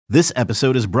This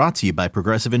episode is brought to you by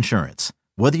Progressive Insurance.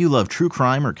 Whether you love true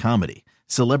crime or comedy,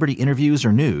 celebrity interviews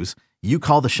or news, you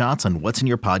call the shots on what's in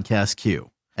your podcast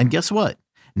queue. And guess what?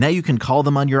 Now you can call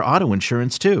them on your auto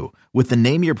insurance too with the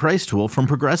Name Your Price tool from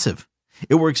Progressive.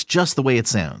 It works just the way it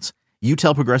sounds. You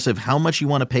tell Progressive how much you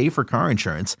want to pay for car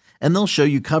insurance, and they'll show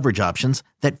you coverage options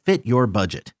that fit your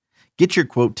budget. Get your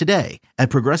quote today at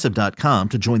Progressive.com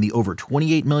to join the over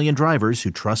 28 million drivers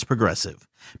who trust Progressive.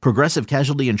 Progressive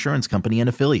Casualty Insurance Company and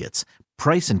Affiliates.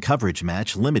 Price and coverage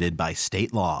match limited by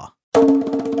state law.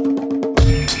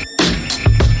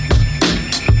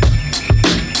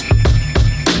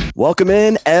 Welcome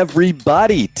in,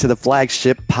 everybody, to the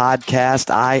flagship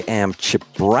podcast. I am Chip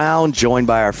Brown, joined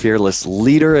by our fearless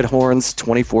leader at Horns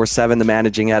 24/7, the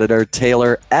managing editor,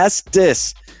 Taylor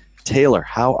Estes. Taylor,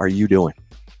 how are you doing?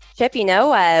 Chip,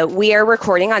 we are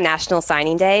recording on National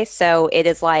Signing Day, so it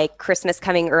is like Christmas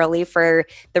coming early for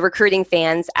the recruiting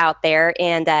fans out there,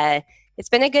 and it's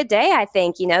been a good day, I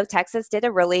think. Texas did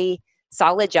a really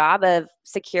solid job of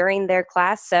securing their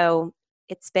class, so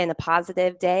it's been a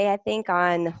positive day, I think,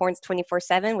 on Horns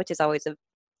 24/7, which is always a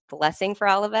blessing for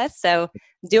all of us, so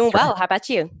doing well. How about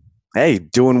you? Hey,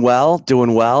 doing well.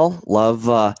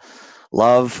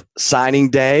 Love signing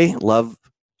day, love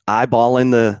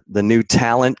eyeballing the new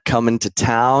talent coming to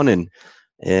town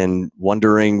and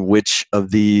wondering which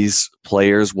of these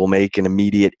players will make an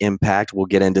immediate impact. We'll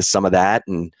get into some of that,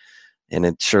 and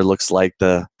it sure looks like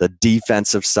the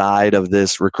defensive side of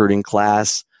this recruiting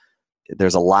class,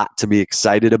 there's a lot to be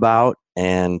excited about.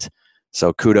 And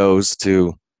so kudos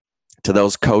to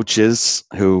those coaches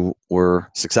who were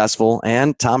successful,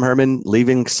 and Tom Herman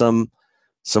leaving some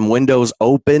windows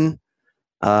open.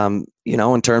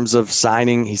 In terms of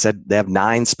signing, he said they have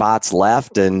 9 spots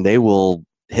left and they will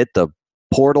hit the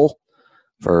portal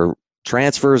for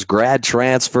transfers, grad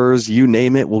transfers, you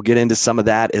name it. We'll get into some of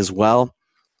that as well.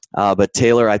 But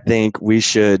Taylor, I think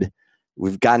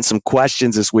we've gotten some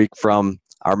questions this week from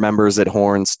our members at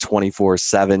Horns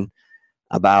 24/7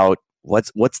 about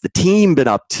what's the team been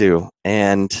up to.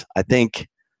 And I think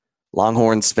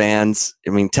Longhorns fans,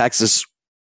 Texas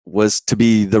was to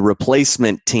be the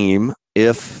replacement team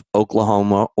if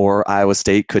Oklahoma or Iowa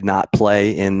State could not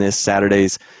play in this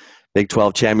Saturday's Big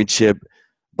 12 championship.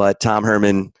 But Tom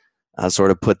Herman sort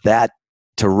of put that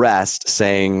to rest,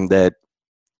 saying that,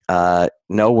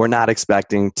 no, we're not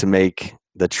expecting to make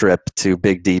the trip to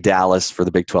Big D Dallas for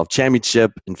the Big 12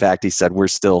 championship. In fact, he said we're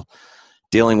still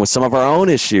dealing with some of our own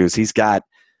issues. He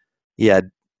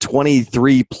had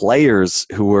 23 players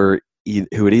who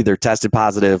had either tested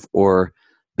positive or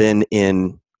been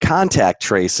in contact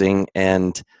tracing,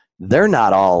 and they're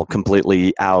not all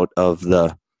completely out of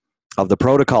the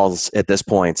protocols at this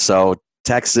point. So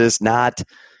Texas not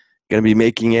going to be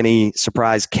making any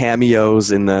surprise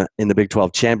cameos in the Big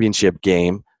 12 championship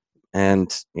game,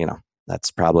 and that's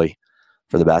probably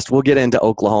for the best. We'll get into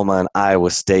Oklahoma and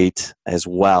Iowa State as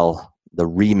well, the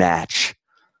rematch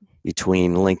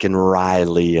between Lincoln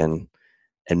Riley and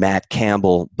Matt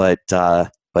Campbell. But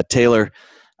Taylor,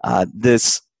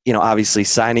 this, obviously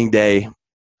signing day,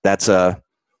 that's a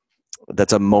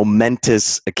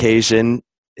momentous occasion.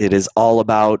 It is all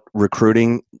about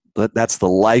recruiting. That's the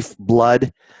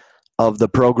lifeblood of the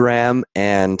program.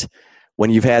 And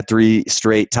when you've had 3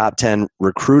 straight top 10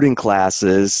 recruiting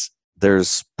classes,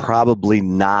 there's probably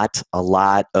not a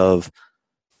lot of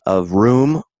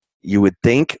room, you would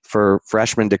think, for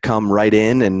freshmen to come right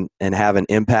in and have an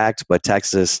impact. But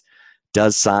Texas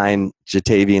does sign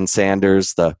Jatavian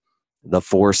Sanders, the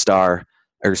 5-star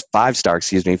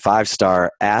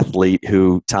athlete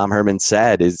who Tom Herman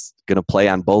said is going to play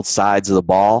on both sides of the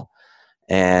ball,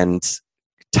 and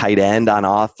tight end on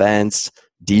offense,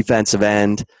 defensive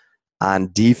end on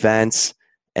defense.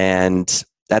 And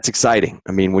that's exciting.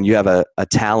 When you have a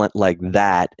talent like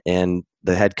that and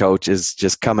the head coach is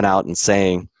just coming out and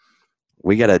saying,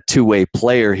 we got a 2-way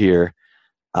player here,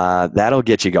 that'll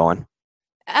get you going.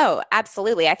 Oh,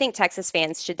 absolutely. I think Texas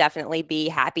fans should definitely be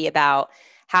happy about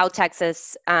how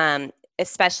Texas,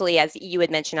 especially as you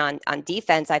had mentioned on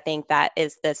defense, I think that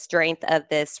is the strength of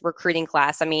this recruiting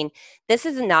class. This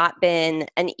has not been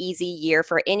an easy year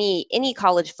for any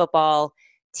college football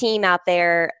team out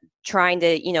there trying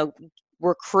to,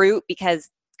 recruit,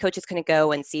 because coaches couldn't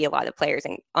go and see a lot of players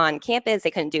on campus.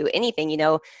 They couldn't do anything.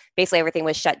 Basically everything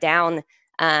was shut down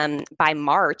by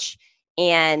March.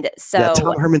 And so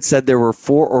Tom Herman said there were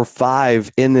 4 or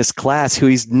 5 in this class who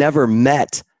he's never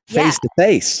met face to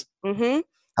face. Mm-hmm.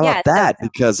 How about that?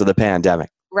 Because of the pandemic.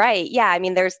 Right. Yeah.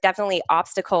 There's definitely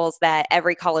obstacles that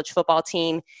every college football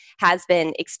team has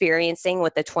been experiencing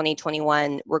with the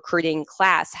 2021 recruiting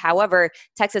class. However,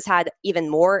 Texas had even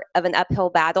more of an uphill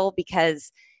battle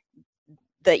because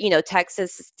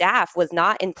Texas staff was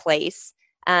not in place.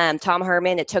 Tom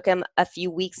Herman, it took him a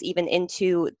few weeks even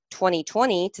into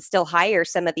 2020 to still hire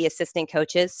some of the assistant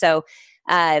coaches. So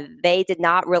they did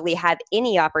not really have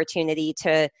any opportunity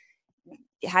to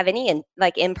have any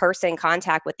in-person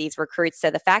contact with these recruits. So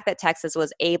the fact that Texas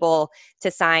was able to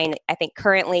sign, I think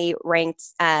currently ranked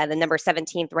the number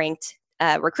 17th ranked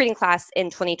recruiting class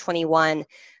in 2021,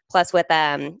 plus with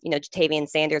Jatavian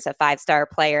Sanders, a 5-star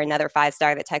player, another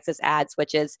 5-star that Texas adds,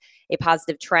 which is a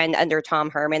positive trend under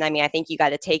Tom Herman. I mean, I think you got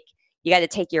to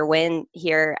take your win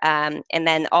here, and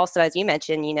then also, as you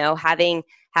mentioned, having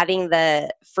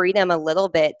the freedom a little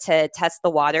bit to test the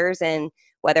waters, and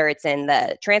whether it's in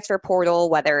the transfer portal,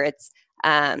 whether it's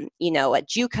a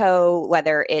JUCO,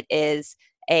 whether it is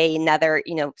another,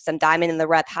 some diamond in the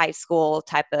rough high school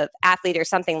type of athlete or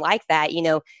something like that,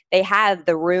 they have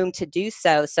the room to do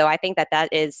so. So I think that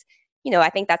is, I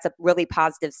think that's a really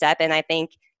positive step. And I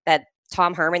think that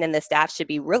Tom Herman and the staff should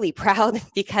be really proud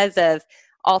because of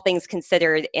all things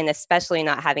considered, and especially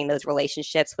not having those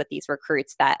relationships with these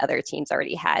recruits that other teams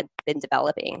already had been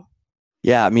developing.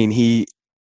 Yeah, I mean,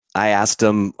 I asked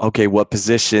him, okay, what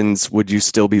positions would you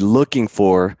still be looking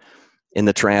for in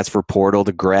the transfer portal,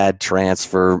 the grad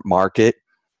transfer market?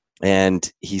 And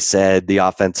he said the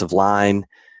offensive line,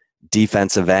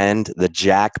 defensive end, the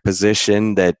jack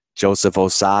position that Joseph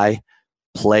Osai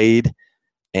played.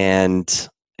 And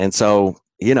so,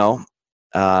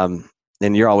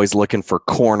 and you're always looking for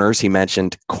corners. He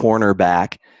mentioned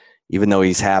cornerback, even though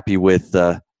he's happy with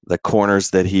the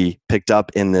corners that he picked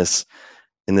up in this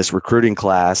recruiting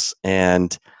class.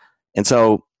 And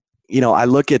so, I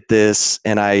look at this,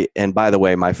 and by the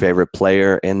way, my favorite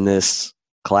player in this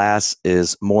class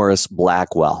is Morris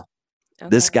Blackwell. Okay.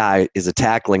 This guy is a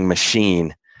tackling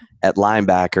machine at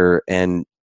linebacker, and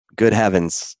good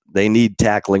heavens, they need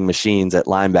tackling machines at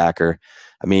linebacker.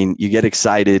 I mean, you get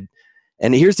excited.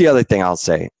 And here's the other thing I'll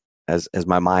say, as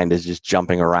my mind is just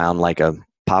jumping around like a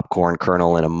popcorn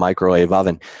kernel in a microwave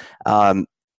oven.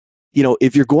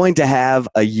 If you're going to have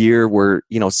a year where,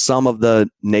 some of the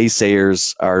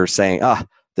naysayers are saying,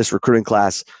 this recruiting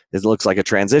class looks like a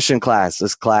transition class.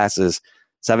 This class is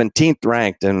 17th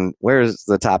ranked, and where's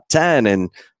the top 10? And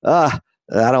I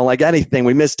don't like anything.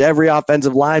 We missed every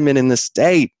offensive lineman in the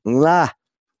state.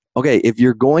 Okay, if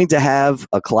you're going to have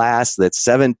a class that's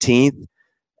 17th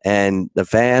and the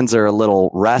fans are a little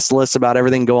restless about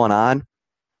everything going on,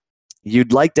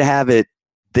 you'd like to have it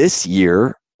this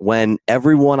year when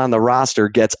everyone on the roster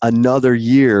gets another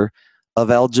year of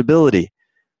eligibility.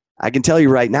 I can tell you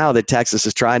right now that Texas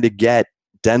is trying to get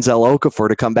Denzel Okafor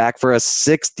to come back for a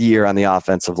 6th year on the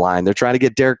offensive line. They're trying to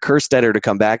get Derek Kerstetter to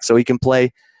come back so he can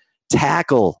play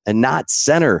tackle and not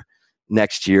center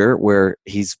next year, where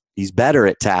he's better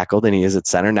at tackle than he is at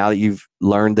center. Now that you've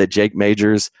learned that Jake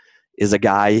Majors is a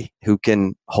guy who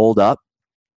can hold up,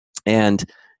 and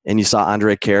you saw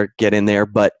Andre Carrick get in there,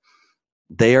 but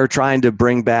they are trying to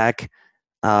bring back,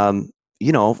 some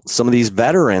of these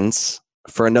veterans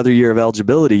for another year of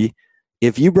eligibility.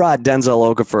 If you brought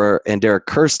Denzel Okafor and Derek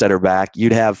Kerstetter back,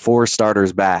 you'd have 4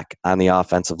 starters back on the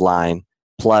offensive line,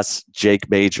 plus Jake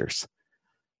Majors.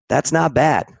 That's not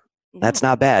bad. That's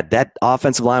not bad. That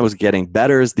offensive line was getting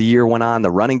better as the year went on.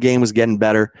 The running game was getting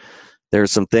better.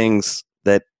 There's some things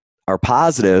that are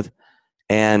positive,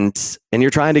 and you're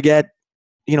trying to get,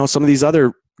 some of these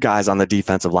other guys on the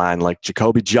defensive line like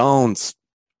Jacoby Jones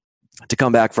to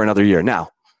come back for another year. Now,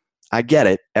 I get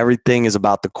it. Everything is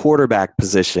about the quarterback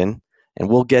position, and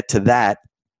we'll get to that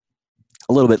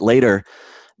a little bit later.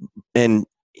 And,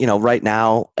 right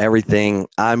now, everything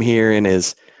I'm hearing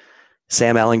is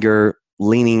Sam Ehlinger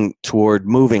leaning toward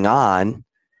moving on,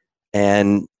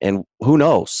 and who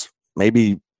knows?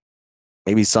 Maybe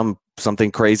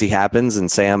something crazy happens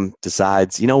and Sam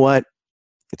decides, you know what?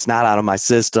 It's not out of my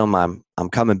system. I'm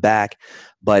coming back.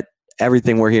 But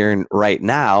everything we're hearing right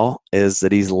now is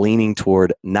that he's leaning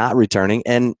toward not returning,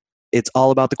 and it's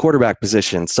all about the quarterback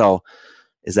position. So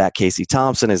is that Casey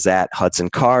Thompson? Is that Hudson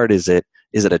Card? Is it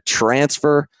a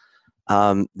transfer?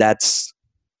 That's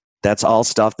all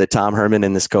stuff that Tom Herman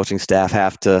and this coaching staff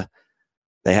have to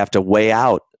weigh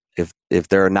out. If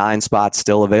there are 9 spots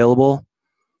still available,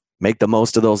 make the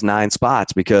most of those 9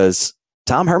 spots, because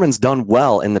Tom Herman's done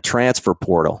well in the transfer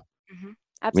portal. Mm-hmm.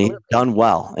 Absolutely. Done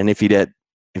well. And if he'd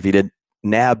had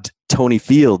nabbed Tony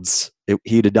Fields,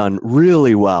 he'd have done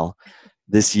really well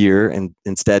this year. And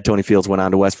instead, Tony Fields went on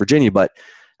to West Virginia. But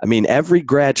I mean, every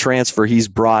grad transfer he's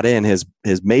brought in has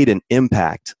made an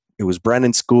impact. It was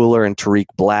Brendan Schooler and Tariq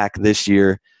Black this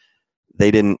year.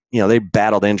 They didn't, they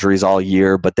battled injuries all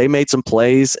year, but they made some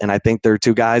plays. And I think they're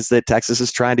 2 guys that Texas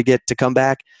is trying to get to come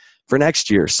back for next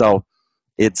year. So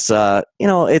it's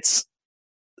it's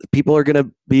people are going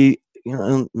to be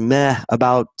meh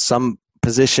about some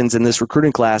positions in this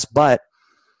recruiting class, but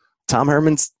Tom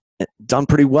Herman's done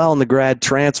pretty well in the grad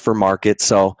transfer market.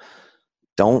 So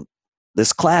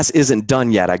this class isn't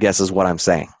done yet, I guess is what I'm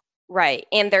saying. Right.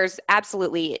 And there's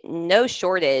absolutely no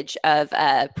shortage of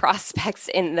prospects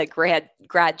in the grad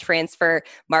transfer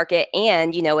market.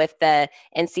 And, if the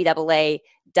NCAA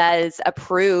does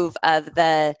approve of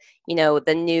the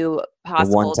new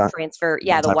possible transfer,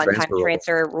 the one-time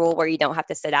transfer rule where you don't have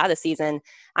to sit out a season.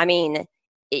 I mean,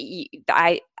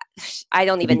 I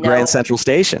don't even know. Grand Central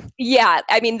Station. Yeah.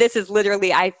 I mean, this is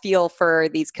literally, I feel for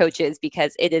these coaches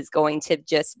because it is going to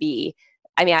just be,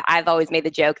 I've always made the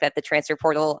joke that the transfer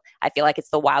portal, I feel like it's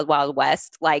the wild, wild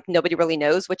west. Like nobody really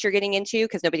knows what you're getting into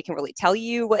because nobody can really tell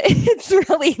you what it's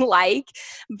really like.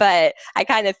 But I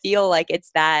kind of feel like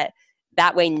it's that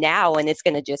way now, and it's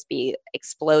going to just be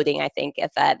exploding, I think,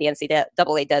 if the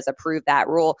NCAA does approve that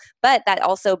rule. But that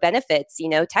also benefits,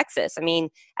 Texas. I mean,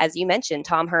 as you mentioned,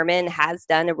 Tom Herman has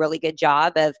done a really good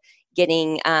job of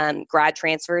getting grad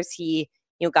transfers. He,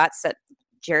 got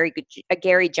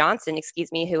Gary Johnson,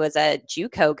 who was a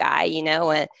JUCO guy,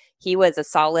 he was a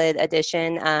solid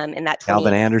addition in that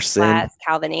Calvin Anderson, class.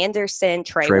 Calvin Anderson,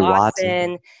 Trey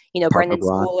Watson. Brendan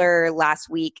Schooler last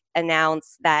week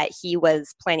announced that he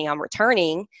was planning on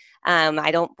returning.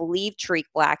 I don't believe Tariq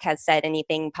Black has said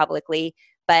anything publicly,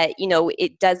 but,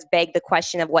 it does beg the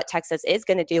question of what Texas is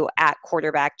going to do at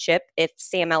quarterback, Chip, if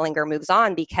Sam Ehlinger moves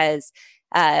on, because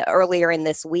earlier in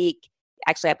this week,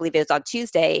 actually, I believe it was on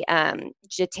Tuesday,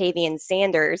 Jatavian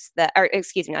Sanders,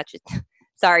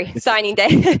 signing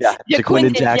day. Yeah,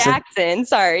 Jaquindon Jackson,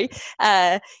 sorry.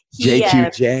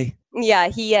 JQJ.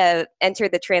 He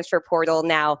entered the transfer portal.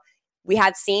 Now, we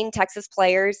have seen Texas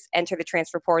players enter the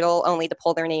transfer portal only to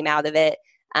pull their name out of it.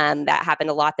 That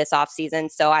happened a lot this offseason.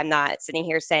 So I'm not sitting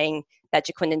here saying that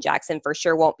Jaquindon Jackson for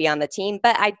sure won't be on the team,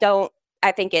 but I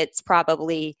think it's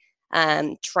probably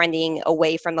trending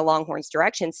away from the Longhorns'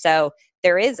 direction. So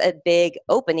there is a big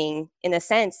opening in a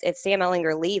sense. If Sam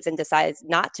Ehlinger leaves and decides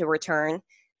not to return,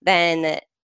 then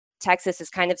Texas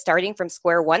is kind of starting from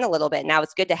square one a little bit. Now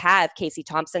it's good to have Casey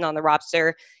Thompson on the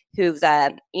roster, who's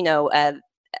been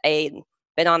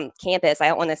on campus. I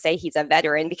don't want to say he's a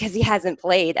veteran because he hasn't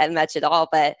played much at all,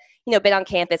 but been on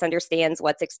campus, understands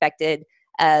what's expected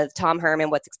of Tom Herman,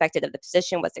 what's expected of the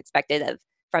position, what's expected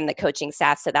from the coaching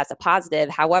staff. So that's a positive.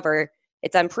 However,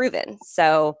 it's unproven.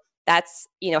 So that's,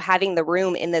 having the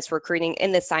room in this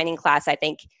signing class, I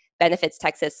think benefits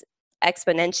Texas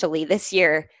exponentially this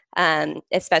year,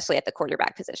 especially at the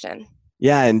quarterback position.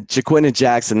 Yeah, and Jaquindon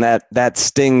Jackson, that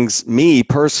stings me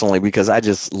personally because I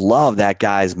just love that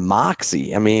guy's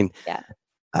moxie. Anyone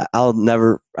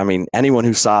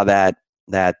who saw that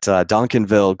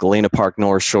Duncanville, Galena Park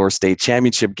North Shore State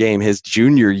Championship game his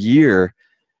junior year,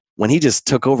 when he just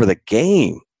took over the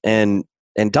game, and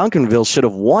Duncanville should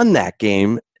have won that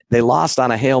game. They lost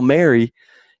on a Hail Mary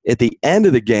at the end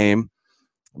of the game,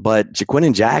 but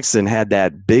Jaquindon Jackson had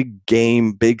that big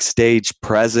game, big stage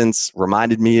presence,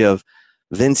 reminded me of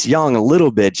Vince Young a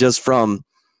little bit just from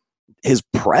his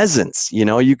presence.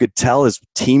 You could tell his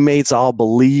teammates all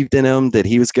believed in him, that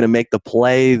he was going to make the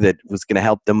play that was going to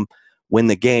help them win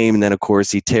the game. And then, of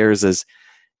course, he tears his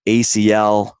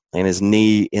ACL and his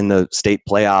knee in the state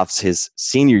playoffs his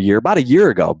senior year, about a year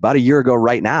ago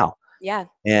right now. Yeah.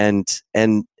 And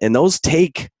those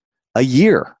take a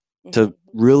year to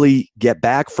really get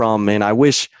back from. And I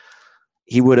wish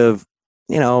he would have,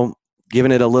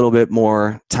 given it a little bit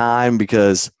more time,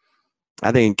 because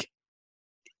I think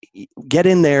get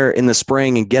in there in the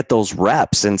spring and get those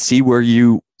reps and see where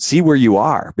you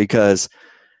are, because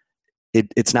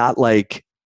it's not like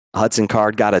Hudson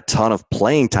Card got a ton of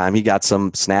playing time. He got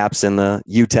some snaps in the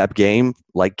UTEP game,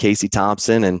 like Casey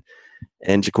Thompson and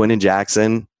Jaquindon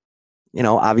Jackson.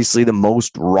 Obviously the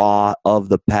most raw of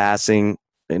the passing,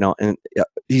 and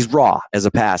he's raw as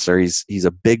a passer. He's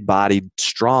a big-bodied,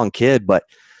 strong kid, but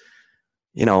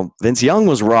Vince Young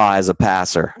was raw as a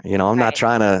passer. I'm not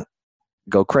trying to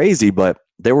go crazy, but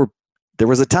there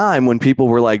was a time when people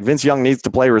were like, Vince Young needs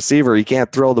to play receiver. He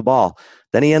can't throw the ball.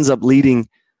 Then he ends up leading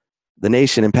the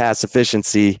nation in pass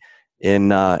efficiency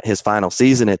in his final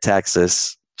season at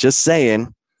Texas. Just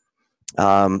saying.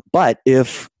 But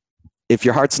if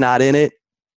your heart's not in it,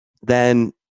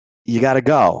 then you got to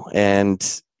go.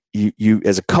 And you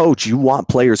as a coach, you want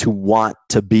players who want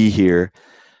to be here,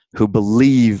 who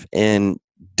believe in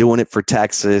doing it for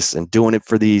Texas and doing it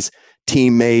for these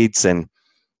teammates. And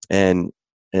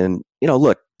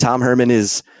look, Tom Herman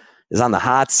is on the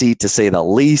hot seat, to say the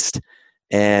least.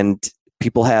 And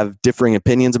people have differing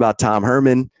opinions about Tom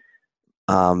Herman.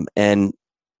 And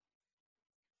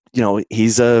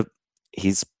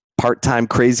he's part-time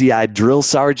crazy-eyed drill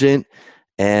sergeant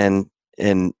and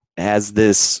has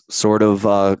this sort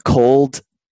of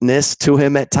coldness to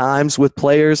him at times with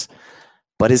players,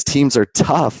 but his teams are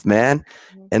tough, man,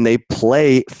 and they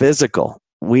play physical.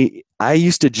 I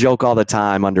used to joke all the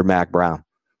time under Mack Brown.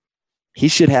 He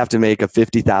should have to make a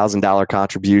 $50,000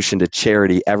 contribution to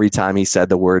charity every time he said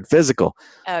the word physical.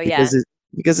 Oh, yeah.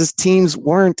 Because his teams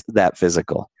weren't that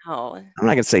physical. Oh. I'm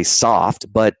not going to say soft,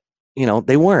 but,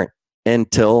 they weren't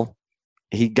until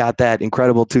he got that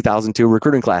incredible 2002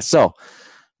 recruiting class. So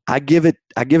I give it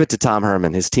to Tom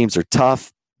Herman. His teams are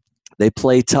tough. They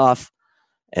play tough,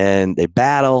 and they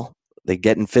battle. They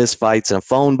get in fist fights in a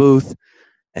phone booth.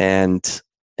 And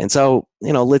so,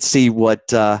 let's see what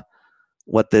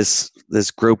this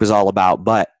group is all about.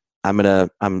 But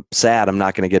I'm sad I'm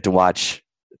not going to get to watch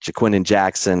Ja'Quinden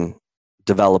Jackson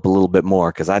develop a little bit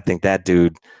more, because I think that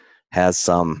dude has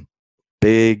some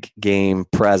big game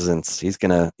presence. He's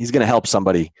gonna help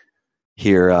somebody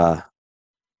here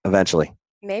eventually.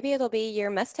 Maybe it'll be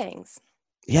your Mustangs.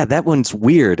 Yeah, that one's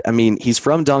weird. I mean, he's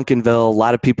from Duncanville. A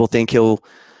lot of people think he'll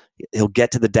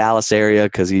get to the Dallas area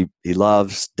because he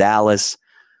loves Dallas.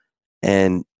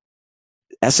 And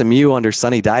SMU under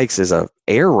Sonny Dykes is a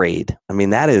air raid. I mean,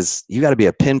 you got to be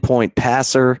a pinpoint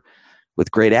passer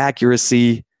with great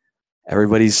accuracy.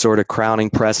 Everybody's sort of crowning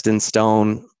Preston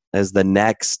Stone as the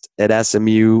next at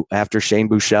SMU after Shane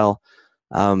Buechele.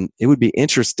 It would be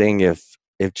interesting if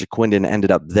Ja'Quinden ended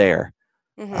up there.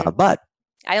 But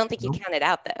I don't think you count it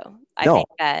out, though. I No. think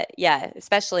that,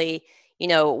 especially,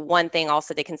 one thing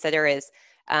also to consider is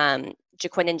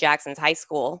Ja'Quinden Jackson's high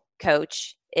school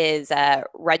coach is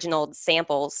Reginald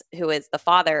Samples, who is the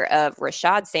father of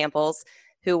Rashad Samples,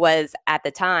 who was at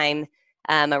the time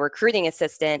a recruiting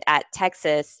assistant at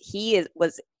Texas. He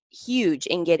was huge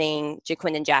in getting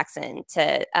Ja'Quinden Jackson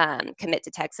to commit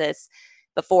to Texas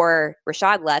before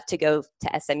Rashad left to go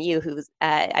to SMU, who's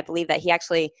I believe that he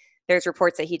actually, there's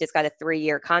reports that he just got a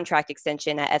 3-year contract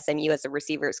extension at SMU as a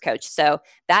receivers coach. So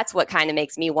that's what kind of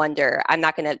makes me wonder. I'm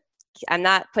not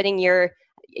putting you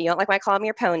don't like when I call them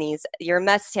your ponies, your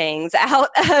Mustangs out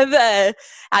of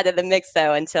the mix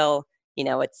though, until,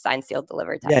 it's signed, sealed,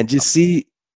 delivered. Yeah, did you see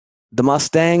the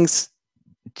Mustangs?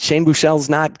 Shane Buechele's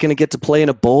not going to get to play in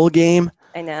a bowl game.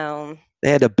 I know.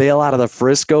 They had to bail out of the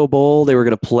Frisco Bowl. They were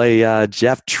going to play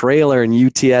Jeff Traylor and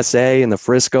UTSA in the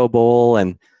Frisco Bowl,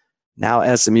 and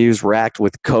now SMU's racked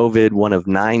with COVID, one of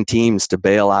 9 teams to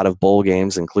bail out of bowl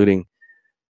games, including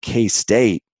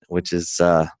K-State, which is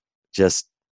just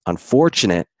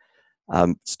unfortunate.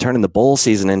 It's turning the bowl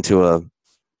season into a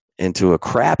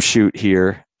crapshoot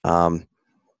here.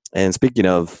 And speaking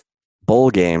of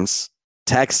bowl games,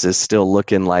 Texas still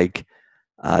looking like,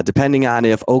 depending on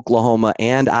if Oklahoma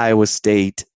and Iowa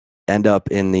State end up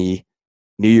in the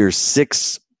New Year's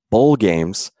 6 bowl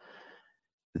games,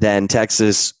 then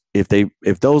Texas,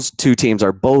 if those two teams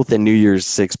are both in New Year's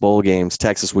 6 bowl games,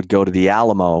 Texas would go to the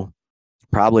Alamo,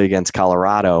 probably against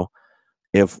Colorado.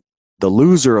 If the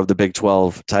loser of the Big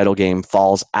 12 title game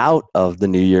falls out of the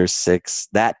New Year's 6,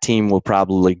 that team will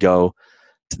probably go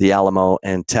to the Alamo,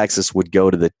 and Texas would go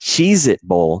to the Cheez-It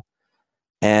Bowl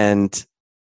and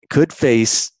could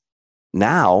face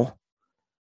now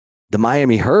the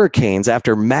Miami Hurricanes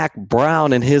after Mack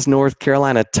Brown and his North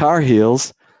Carolina Tar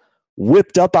Heels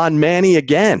whipped up on Manny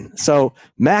again. So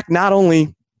Mack not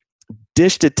only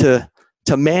dished it to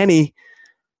Manny,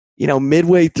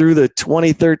 midway through the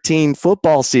 2013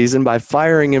 football season by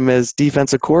firing him as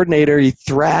defensive coordinator, he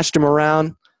thrashed him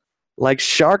around like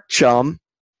shark chum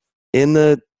in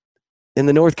the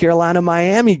North Carolina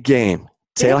Miami game.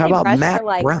 Taylor, how about Mack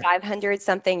Brown? 500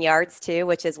 something yards too,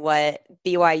 which is what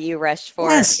BYU rushed for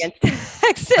Yes. against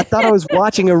Texas. I thought I was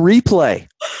watching a replay.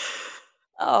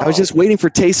 Oh. I was just waiting for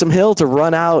Taysom Hill to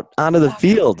run out onto the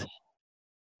field.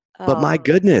 But my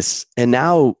goodness. And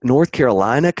now North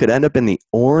Carolina could end up in the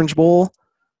Orange Bowl.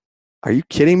 Are you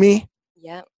kidding me?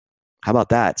 Yep. How about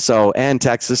that? So, and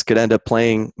Texas could end up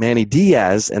playing Manny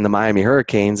Diaz and the Miami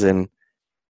Hurricanes and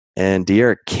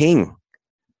De'Aaron King.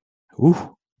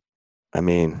 Ooh. I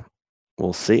mean,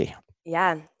 we'll see.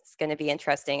 Yeah, it's going to be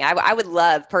interesting. I would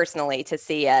love personally to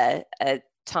see a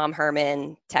Tom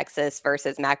Herman, Texas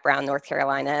versus Mack Brown, North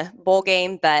Carolina bowl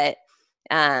game, but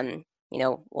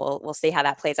we'll see how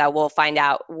that plays out. We'll find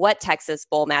out what Texas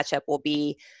bowl matchup will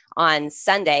be on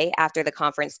Sunday after the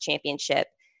conference championship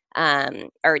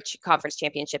conference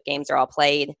championship games are all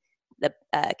played. The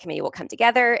committee will come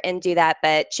together and do that.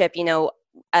 But Chip,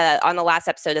 on the last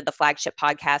episode of the Flagship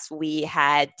podcast, we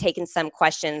had taken some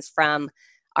questions from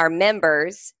our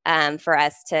members for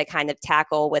us to kind of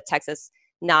tackle with Texas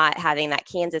not having that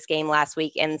Kansas game last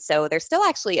week. And so there's still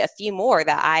actually a few more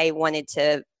that I wanted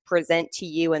to present to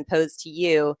you and pose to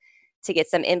you to get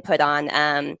some input on.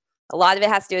 A lot of it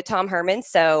has to do with Tom Herman,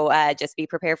 so just be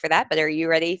prepared for that. But are you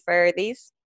ready for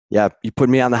these? Yeah, you put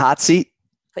me on the hot seat.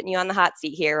 Putting you on the hot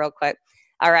seat here real quick.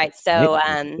 All right, so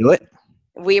do it.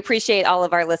 We appreciate all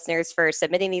of our listeners for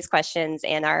submitting these questions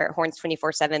and our Horns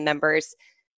 24/7 members.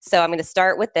 So I'm going to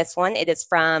start with this one. It is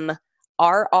from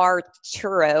R.R.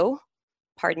 Turo.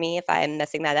 Pardon me if I'm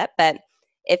messing that up, but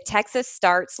if Texas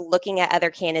starts looking at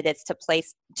other candidates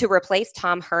to replace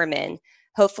Tom Herman,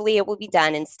 hopefully it will be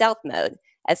done in stealth mode.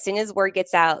 As soon as word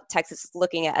gets out, Texas is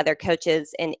looking at other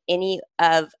coaches, and any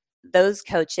of those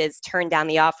coaches turn down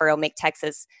the offer will make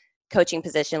Texas coaching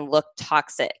position look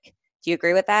toxic. Do you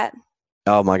agree with that?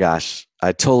 Oh my gosh,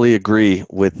 I totally agree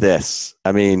with this.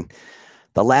 I mean,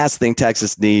 the last thing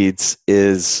Texas needs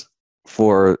is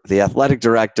for the athletic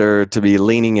director to be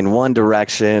leaning in one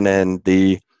direction and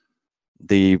the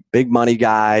big money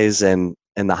guys and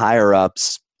the higher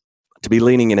ups to be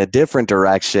leaning in a different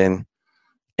direction,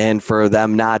 and for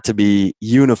them not to be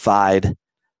unified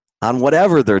on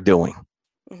whatever they're doing.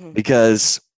 Mm-hmm.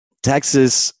 Because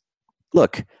Texas,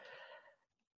 look,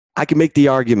 I can make the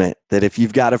argument that if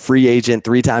you've got a free agent,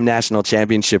 3-time national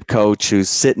championship coach who's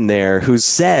sitting there, who's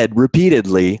said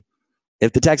repeatedly,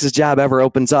 if the Texas job ever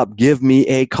opens up, give me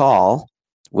a call,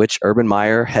 which Urban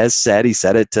Meyer has said. He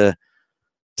said it to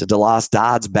DeLoss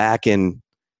Dodds back in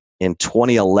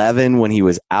 2011 when he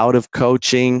was out of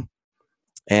coaching.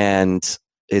 And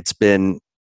it's been,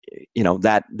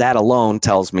 that alone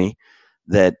tells me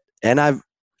that, and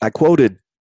I quoted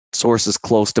sources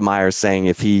close to Meyer saying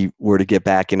if he were to get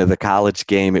back into the college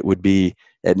game, it would be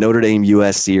at Notre Dame,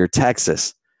 USC, or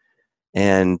Texas.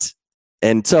 And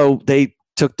so they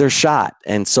took their shot.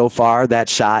 And so far that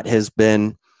shot has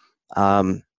been,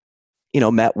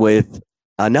 met with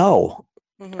a no.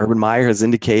 Mm-hmm. Urban Meyer has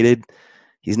indicated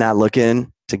he's not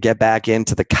looking to get back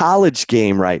into the college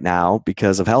game right now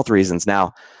because of health reasons.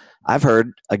 Now, I've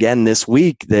heard again this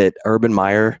week that Urban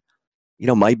Meyer,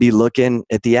 might be looking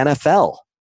at the NFL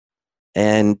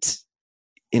and,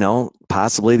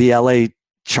 possibly the LA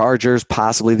Chargers,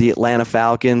 possibly the Atlanta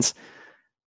Falcons,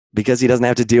 because he doesn't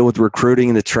have to deal with recruiting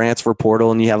in the transfer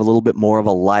portal and you have a little bit more of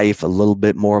a life, a little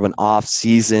bit more of an off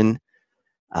season.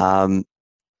 Who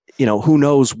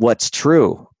knows what's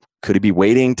true? Could he be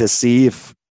waiting to see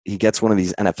if he gets one of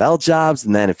these NFL jobs?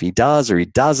 And then if he does or he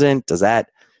doesn't, does that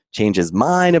change his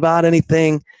mind about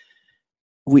anything?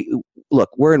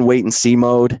 We're in wait and see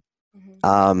mode.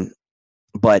 Mm-hmm.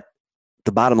 But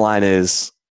the bottom line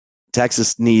is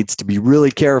Texas needs to be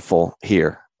really careful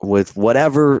here with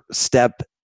whatever step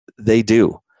they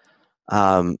do.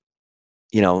 It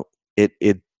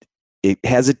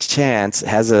has a chance,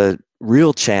 has a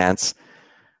real chance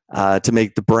to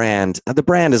make the brand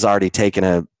has already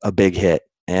taken a big hit,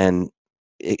 and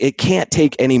it can't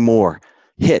take any more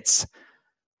hits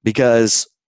because,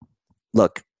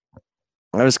 look,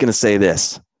 I was going to say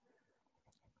this.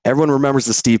 Everyone remembers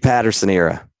the Steve Patterson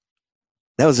era.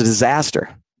 That was a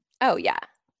disaster. Oh, yeah.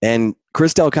 And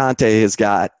Chris Del Conte has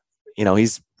got,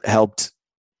 he's helped,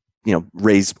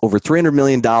 raise over $300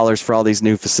 million for all these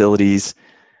new facilities.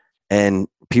 And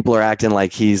people are acting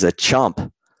like he's a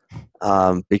chump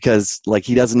because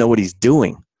he doesn't know what he's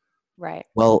doing. Right.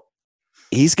 Well,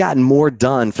 he's gotten more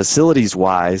done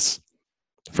facilities-wise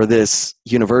for this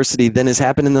university than has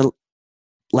happened in the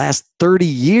last 30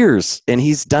 years. And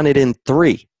he's done it in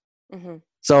 3. Mm-hmm.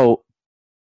 So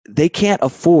they can't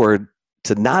afford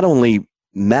to not only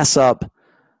mess up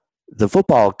the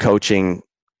football coaching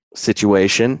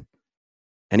situation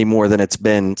any more than it's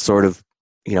been sort of,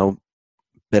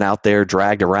 been out there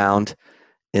dragged around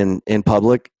in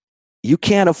public. You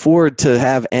can't afford to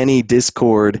have any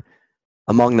discord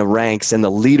among the ranks and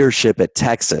the leadership at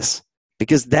Texas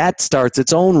because that starts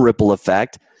its own ripple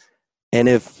effect. And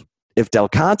if Del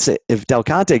Conte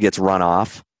gets run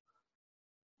off,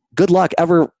 good luck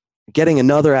ever getting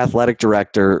another athletic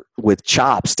director with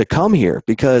chops to come here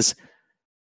because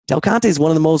Del Conte is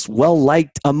one of the most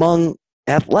well-liked among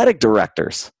athletic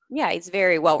directors. Yeah, he's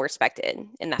very well respected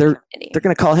in that community. They're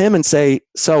going to call him and say,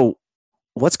 so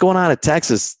what's going on at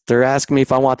Texas? They're asking me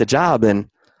if I want the job. And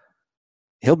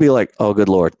he'll be like, oh, good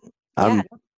Lord.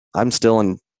 I'm still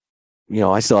in,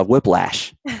 I still have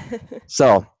whiplash.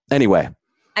 So anyway.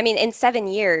 I mean, in 7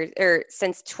 years or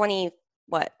since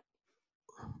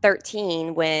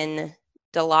 2013 when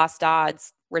DeLoss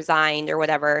Dodds resigned or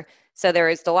whatever. So there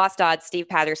was DeLoss Dodds, Steve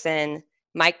Patterson,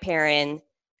 Mike Perrin,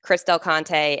 Chris Del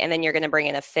Conte, and then you're going to bring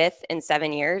in a 5th in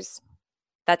 7 years.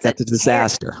 That's a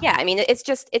disaster. Yeah, I mean, it's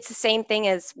the same thing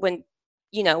as when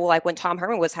like when Tom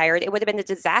Herman was hired, it would have been a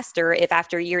disaster if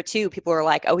after year 2, people were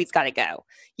like, oh, he's got to go.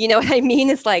 You know what I mean?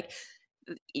 It's like,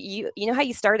 you know how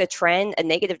you start a trend, a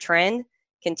negative trend,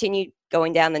 continue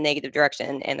going down the negative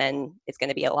direction, and then it's going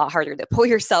to be a lot harder to pull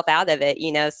yourself out of it,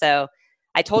 so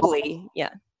I totally, yeah.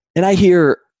 And I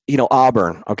hear,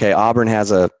 Auburn. Okay, Auburn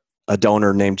has a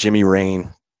donor named Jimmy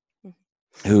Rain,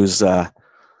 who's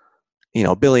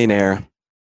billionaire.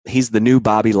 He's the new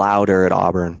Bobby Louder at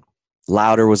Auburn.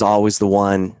 Louder was always the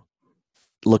one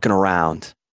looking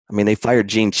around. I mean, they fired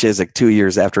Gene Chizik 2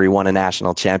 years after he won a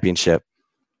national championship.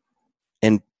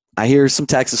 And I hear some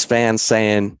Texas fans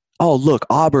saying, oh, look,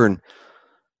 Auburn,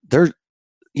 they're,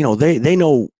 they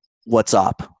know what's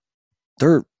up.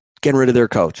 They're getting rid of their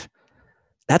coach.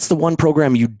 That's the one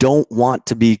program you don't want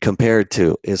to be compared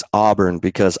to is Auburn,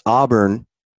 because Auburn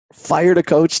fired a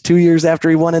coach 2 years after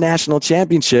he won a national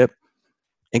championship.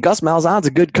 And Gus Malzahn's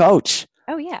a good coach.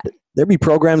 Oh, yeah. There'd be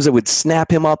programs that would snap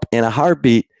him up in a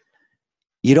heartbeat.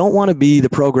 You don't want to be the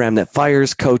program that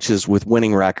fires coaches with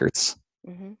winning records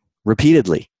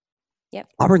repeatedly. Yep.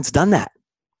 Auburn's done that.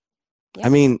 Yep. I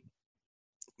mean,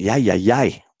 yeah.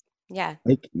 Yeah.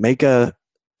 Make a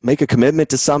commitment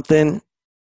to something,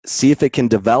 see if it can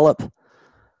develop,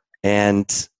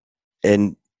 and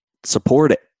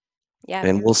support it. Yeah.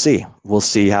 And we'll see. We'll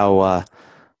see how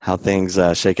things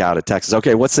shake out at Texas.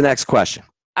 Okay, what's the next question?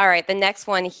 All right, the next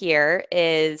one here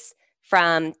is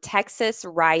from Texas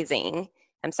Rising.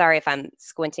 I'm sorry if I'm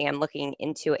squinting. I'm looking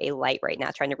into a light right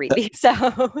now trying to read these. So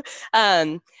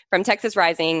from Texas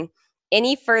Rising,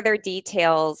 any further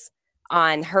details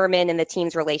on Herman and the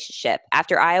team's relationship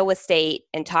after Iowa State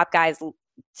and top guys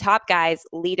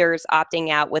leaders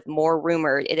opting out with more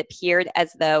rumored? It appeared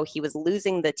as though he was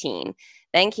losing the team.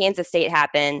 Then Kansas State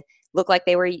happened. Looked like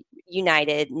they were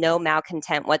united. No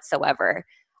malcontent whatsoever.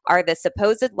 Are the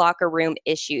supposed locker room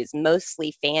issues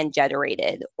mostly fan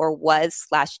generated, or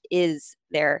is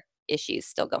there issues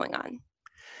still going on?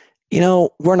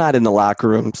 We're not in the locker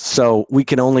room, so we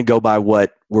can only go by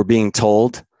what we're being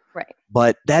told. Right.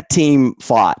 But that team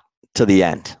fought to the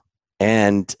end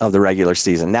of the regular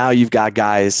season. Now you've got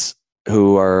guys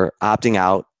who are opting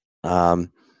out.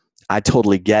 I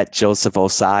totally get Joseph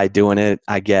Osai doing it.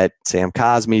 I get Sam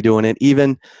Cosmi doing it.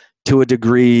 Even to a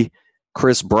degree,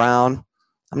 Chris Brown.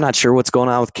 I'm not sure what's going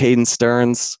on with Caden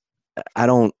Stearns. I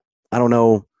don't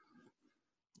know.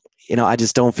 I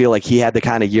just don't feel like he had the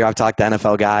kind of year. I've talked to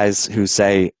NFL guys who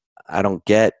say, I don't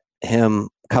get him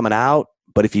coming out,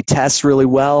 but if he tests really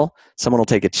well, someone will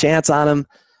take a chance on him.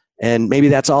 And maybe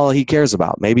that's all he cares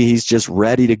about. Maybe he's just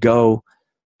ready to go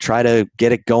try to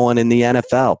get it going in the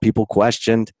NFL. People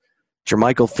questioned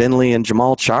Jermichael Finley and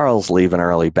Jamal Charles leaving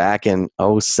early back in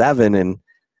 2007. And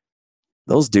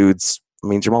those dudes,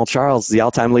 Jamal Charles, the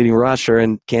all-time leading rusher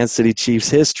in Kansas City Chiefs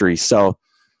history. So,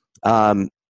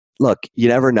 look, you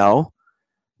never know.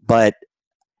 But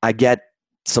I get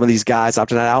some of these guys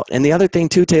opting out. And the other thing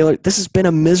too, Taylor, this has been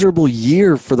a miserable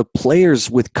year for the players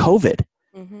with COVID.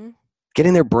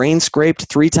 Getting their brain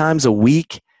scraped 3 times a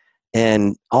week,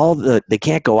 and they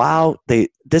can't go out.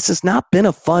 This has not been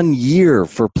a fun year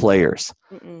for players.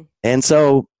 And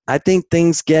so I think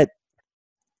things get,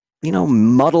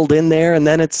 muddled in there, and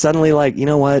then it's suddenly like, you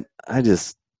know what? I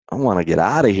want to get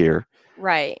out of here.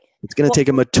 Right. It's going to take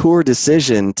a mature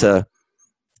decision to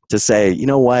say, you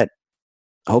know what?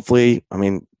 Hopefully,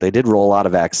 they did roll out a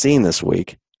vaccine this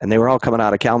week, and they were all coming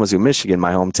out of Kalamazoo, Michigan,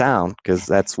 my hometown, because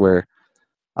that's where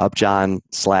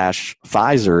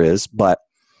Upjohn/Pfizer is. But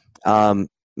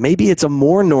maybe it's a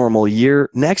more normal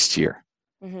year next year.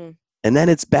 And then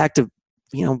it's back to,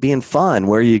 being fun,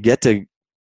 where you get to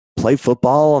play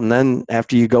football, and then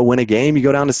after you go win a game, you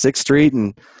go down to 6th Street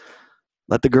and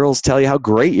let the girls tell you how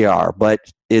great you are. But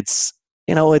it's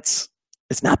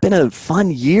not been a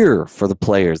fun year for the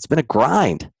players. It's been a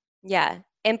grind. Yeah.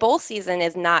 And bowl season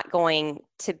is not going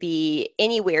to be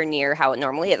anywhere near how it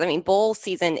normally is. Bowl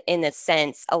season, in a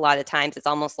sense, a lot of times it's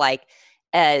almost like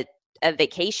a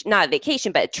vacation, not a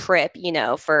vacation, but a trip,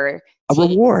 for a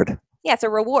reward. Yeah, it's a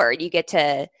reward. You get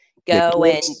to go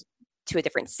to a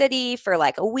different city for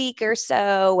like a week or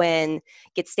so and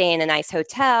stay in a nice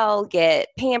hotel, get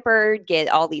pampered, get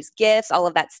all these gifts, all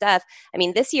of that stuff.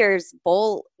 This year's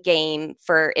bowl game,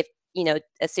 for if,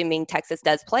 assuming Texas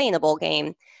does play in a bowl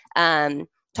game, Tom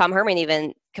Herman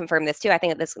even confirmed this too. I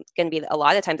think that this is going to be, a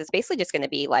lot of times, it's basically just going to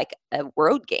be like a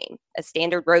road game, a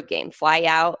standard road game. Fly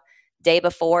out day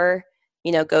before,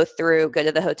 go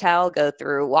to the hotel, go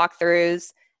through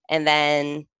walkthroughs, and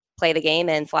then play the game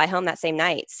and fly home that same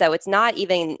night. So it's not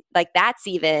even like that's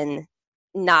even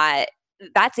a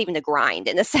grind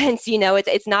in a sense.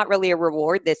 It's not really a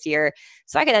reward this year.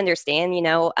 So I can understand.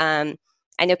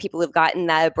 I I know people have gotten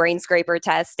the brain scraper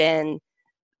test, and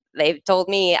they've told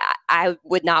me I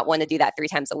would not want to do that 3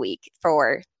 times a week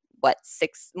for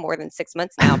more than 6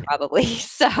 months now, probably.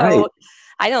 So Right.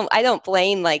 I don't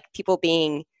blame like people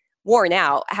being worn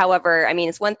out. However, I mean,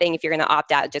 it's one thing if you're going to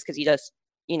opt out just because you just,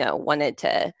 wanted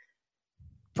to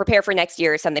prepare for next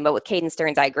year or something. But with Caden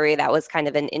Stearns, I agree. That was kind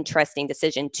of an interesting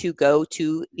decision to go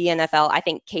to the NFL. I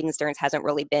think Caden Stearns hasn't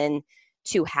really been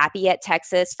too happy at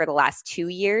Texas for the last 2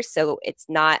 years. So it's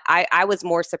not, I was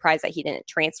more surprised that he didn't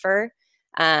transfer.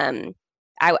 I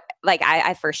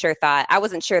for sure thought, I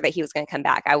wasn't sure that he was going to come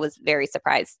back. I was very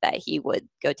surprised that he would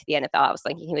go to the NFL. I was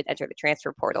thinking he would enter the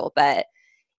transfer portal, but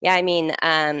yeah, I mean,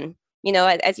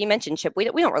 as you mentioned, Chip, we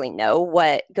don't really know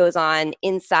what goes on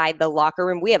inside the locker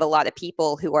room. We have a lot of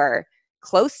people who are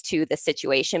close to the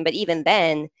situation, but even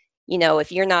then,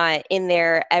 if you're not in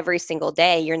there every single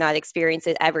day, you're not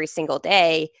experiencing it every single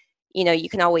day, you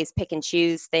can always pick and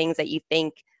choose things that you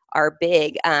think are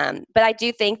big. But I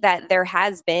do think that there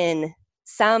has been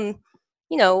some,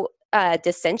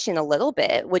 dissension a little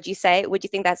bit. Would you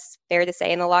think that's fair to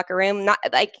say in the locker room? Not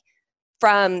like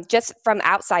from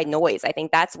outside noise. I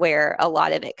think that's where a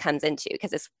lot of it comes into,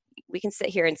 because we can sit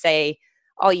here and say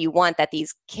all you want that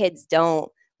these kids don't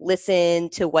listen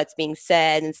to what's being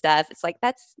said and stuff. It's like,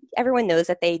 everyone knows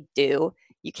that they do.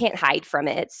 You can't hide from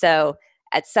it. So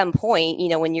at some point,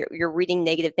 when you're reading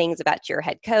negative things about your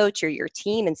head coach or your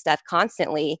team and stuff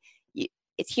constantly,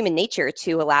 it's human nature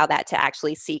to allow that to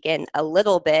actually seep in a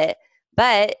little bit.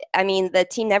 But I mean, the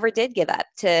team never did give up.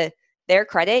 To their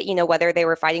credit, whether they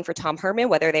were fighting for Tom Herman,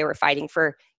 whether they were fighting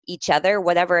for each other,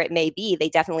 whatever it may be, they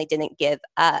definitely didn't give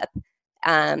up.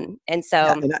 And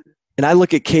so, and I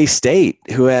look at K-State,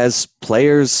 who has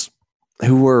players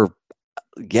who were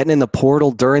getting in the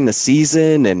portal during the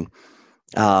season, and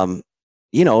I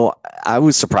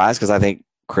was surprised because I think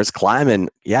Chris Kleiman,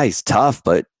 yeah, he's tough,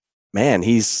 but man,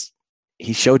 he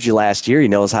showed you last year he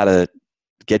knows how to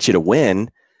get you to win,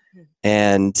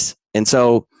 and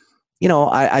so.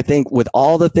 I think with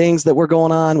all the things that were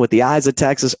going on with the Eyes of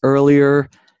Texas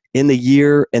earlier in the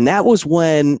year, and that was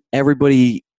when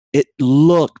it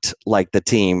looked like the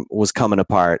team was coming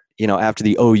apart, after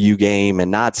the OU game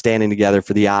and not standing together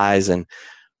for the Eyes and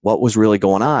what was really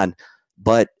going on.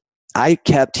 But I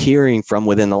kept hearing from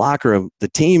within the locker room, the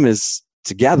team is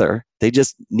together. They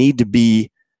just need to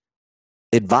be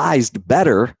advised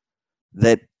better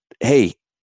that, hey,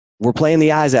 we're playing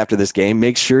the Eyes after this game.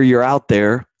 Make sure you're out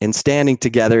there and standing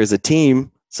together as a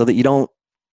team so that you don't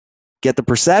get the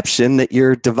perception that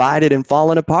you're divided and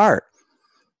falling apart.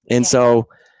 And so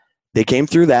they came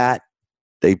through that.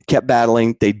 They kept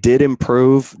battling. They did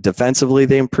improve. Defensively,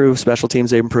 they improved. Special teams,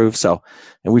 they improved. So,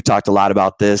 and we've talked a lot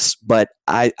about this, but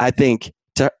I think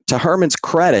to Herman's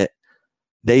credit,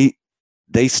 they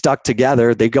stuck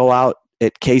together. They go out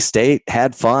at K-State,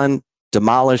 had fun,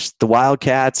 demolished the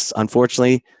Wildcats,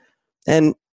 unfortunately.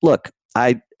 And look,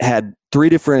 I had 3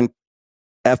 different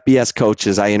FBS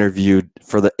coaches I interviewed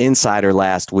for the Insider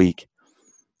last week.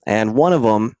 And one of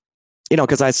them,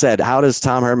 because I said, how does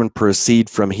Tom Herman proceed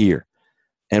from here?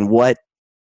 And what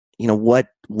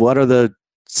are the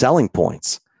selling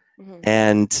points?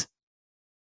 Mm-hmm.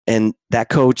 And that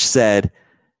coach said,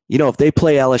 if they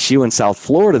play LSU in South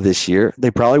Florida this year, they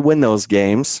probably win those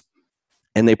games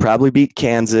and they probably beat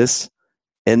Kansas.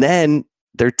 And then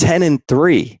they're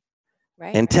 10-3.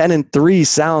 Right. And 10-3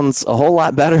 sounds a whole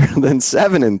lot better than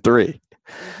 7-3.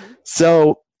 Mm-hmm.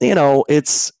 So,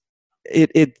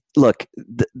 look,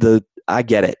 I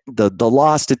get it. The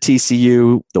loss to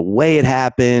TCU, the way it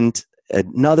happened,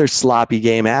 another sloppy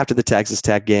game after the Texas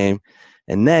Tech game.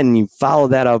 And then you follow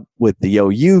that up with the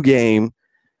OU game,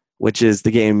 which is the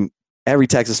game every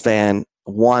Texas fan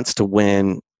wants to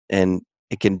win. And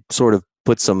it can sort of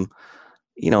put some,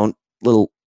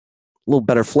 little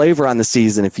better flavor on the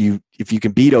season if you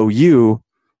can beat OU.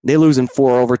 They lose in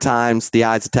 4 overtimes, the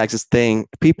Eyes of Texas thing.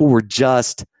 People were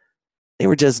just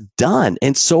done.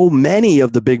 And so many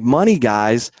of the big money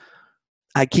guys,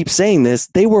 I keep saying this,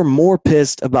 they were more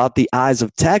pissed about the Eyes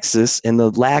of Texas and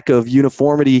the lack of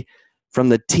uniformity from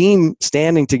the team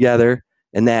standing together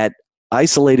and that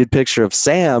isolated picture of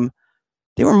Sam.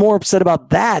 They were more upset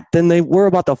about that than they were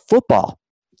about the football.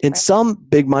 In some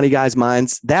big money guys'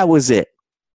 minds, that was it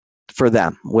for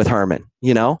them with Herman,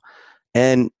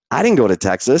 and I didn't go to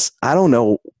Texas. I don't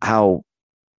know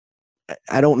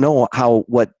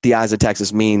what the Eyes of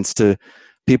Texas means to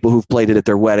people who've played it at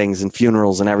their weddings and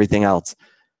funerals and everything else.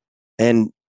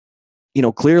 And,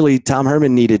 clearly Tom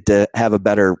Herman needed to have a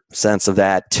better sense of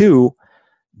that too.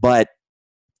 But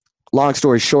long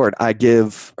story short, I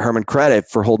give Herman credit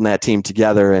for holding that team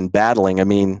together and battling. I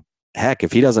mean, heck,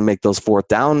 if he doesn't make those fourth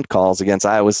down calls against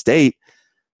Iowa State,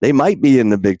 they might be in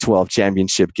the Big 12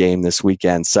 championship game this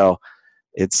weekend. So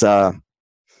it's, woulda,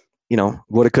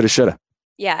 coulda, shoulda.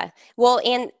 Yeah. Well,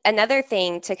 and another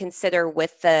thing to consider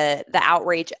with the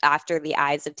outrage after the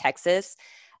Eyes of Texas,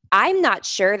 I'm not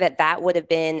sure that would have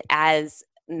been as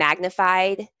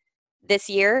magnified this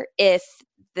year if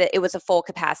it was a full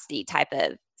capacity type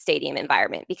of stadium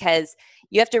environment, because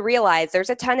you have to realize there's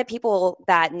a ton of people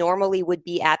that normally would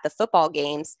be at the football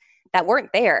games that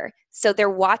weren't there. So they're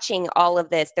watching all of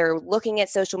this. They're looking at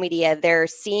social media. They're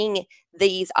seeing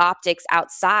these optics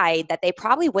outside that they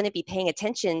probably wouldn't be paying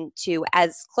attention to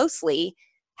as closely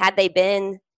had they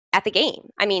been at the game.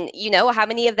 I mean, how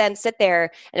many of them sit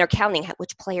there and are counting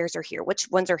which players are here, which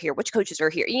ones are here, which coaches are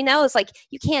here. It's like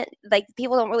you can't, like,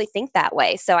 people don't really think that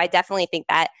way. So I definitely think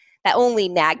that only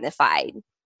magnified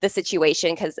the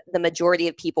situation, because the majority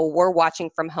of people were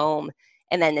watching from home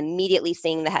and then immediately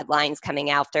seeing the headlines coming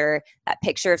after that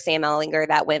picture of Sam Ehlinger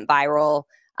that went viral.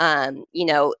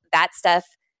 That stuff.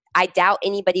 I doubt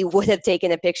anybody would have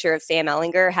taken a picture of Sam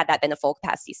Ehlinger had that been a full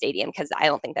capacity stadium, because I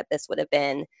don't think that this would have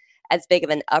been as big of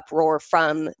an uproar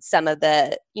from some of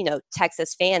the,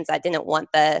 Texas fans that didn't want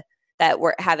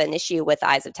have an issue with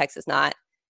Eyes of Texas not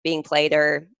being played,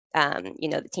 or,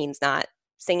 the team's not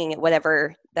singing it,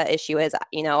 whatever the issue is.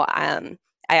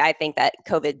 I think that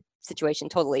COVID situation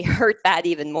totally hurt that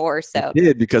even more. So it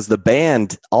did, because the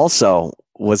band also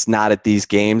was not at these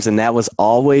games, and that was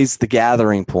always the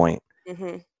gathering point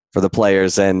for the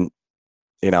players. And,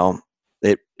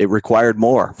 it required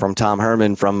more from Tom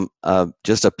Herman from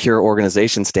just a pure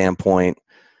organization standpoint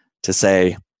to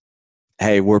say,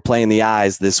 hey, we're playing the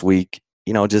Eyes this week.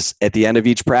 Just at the end of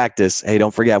each practice, hey,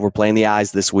 don't forget we're playing the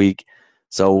Eyes this week.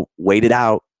 So wait it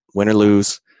out, win or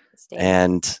lose.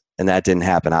 And that didn't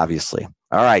happen, obviously.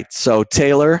 All right. So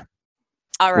Taylor.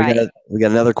 All right. We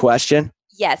got another question.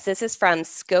 Yes, this is from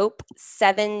Scope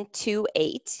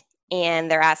 728.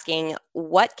 And they're asking,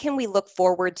 what can we look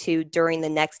forward to during the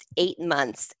next 8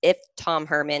 months if Tom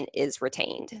Herman is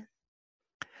retained?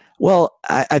 Well,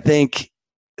 I think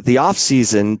the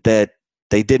offseason that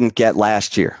they didn't get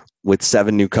last year with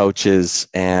 7 new coaches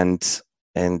and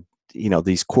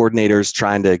these coordinators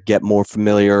trying to get more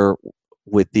familiar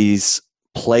with these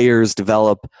players,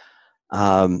 develop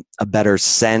a better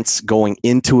sense going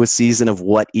into a season of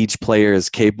what each player is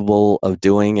capable of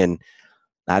doing. And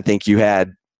I think you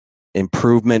had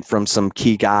improvement from some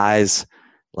key guys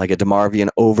like a DeMarvion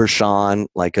Overshawn,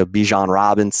 like a Bijan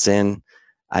Robinson.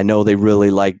 I know they really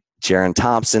like Jaron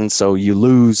Thompson, so you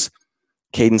lose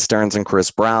Caden Stearns and Chris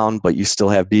Brown, but you still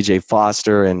have BJ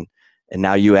Foster, and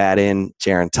now you add in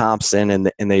Jaron Thompson,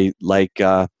 and they like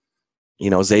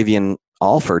Xavier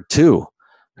Alford too,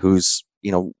 who's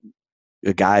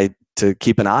a guy to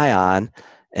keep an eye on.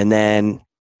 And then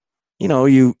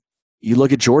you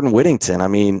look at Jordan Whittington. I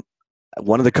mean,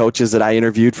 one of the coaches that I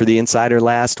interviewed for the Insider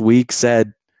last week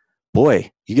said, boy,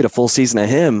 you get a full season of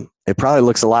him, it probably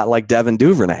looks a lot like Devin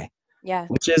Duvernay. Yeah.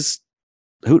 Which is,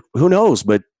 who knows,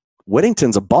 but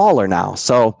Whittington's a baller now.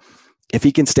 So if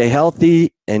he can stay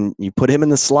healthy and you put him in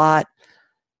the slot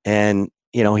and,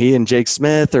 he and Jake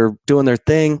Smith are doing their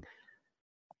thing,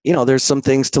 there's some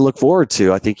things to look forward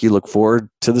to. I think you look forward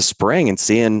to the spring and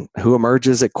seeing who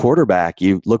emerges at quarterback.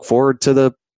 You look forward to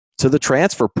the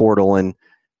transfer portal and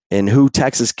who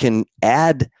Texas can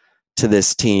add to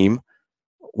this team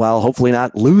while hopefully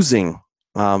not losing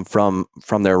from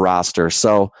their roster.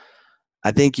 So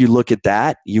I think you look at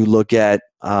that. You look at,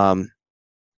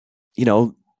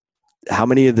 how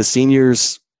many of the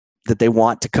seniors that they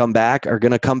want to come back are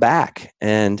going to come back.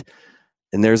 And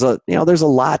there's a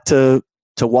lot to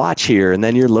watch here. And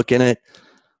then you're looking at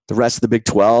the rest of the Big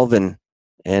 12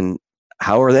 and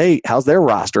how's their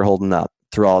roster holding up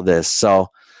through all this? So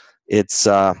it's,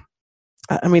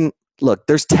 look,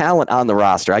 there's talent on the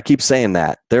roster. I keep saying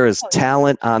that. There is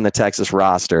talent on the Texas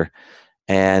roster,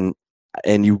 and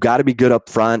you got to be good up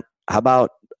front. How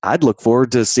about, I'd look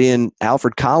forward to seeing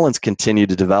Alfred Collins continue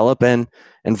to develop and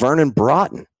Vernon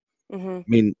Broughton. Mm-hmm. I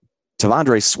mean,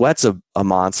 Tavondre Sweat's a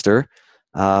monster.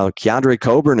 Keandre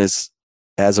Coburn is,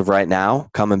 as of right now,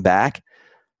 coming back.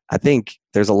 I think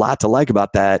there's a lot to like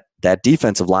about that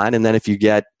defensive line. And then if you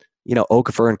get,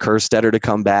 Okafor and Kerstetter to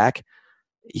come back,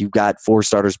 you've got 4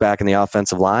 starters back in the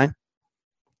offensive line.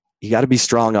 You got to be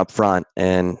strong up front.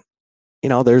 And,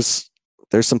 there's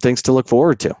some things to look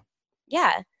forward to.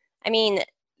 Yeah. I mean,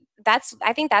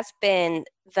 I think that's been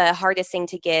the hardest thing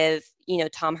to give,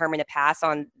 Tom Herman a pass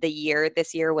on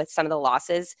this year with some of the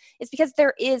losses, is because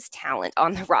there is talent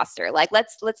on the roster. Like,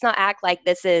 let's not act like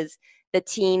this is the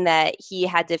team that he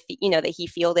had to, that he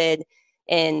fielded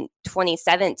in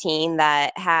 2017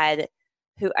 that had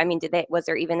was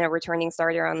there even a returning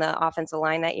starter on the offensive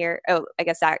line that year? Oh, I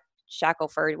guess Zach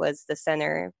Shackelford was the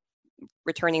center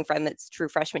returning from its true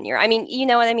freshman year. I mean, you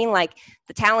know what I mean? Like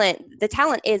the talent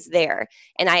is there.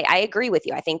 And I agree with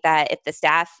you. I think that if the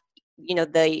staff,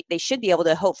 they should be able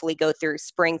to hopefully go through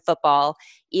spring football,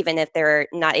 even if they're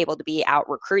not able to be out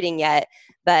recruiting yet.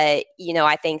 But,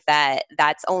 I think that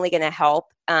that's only going to help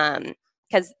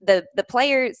because the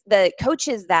players, the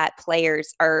coaches that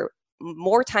players are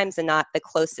more times than not the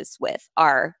closest with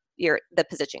are the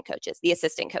position coaches, the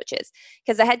assistant coaches,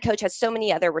 because the head coach has so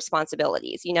many other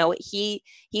responsibilities.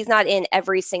 He's not in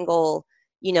every single,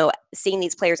 seeing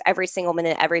these players every single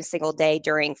minute, every single day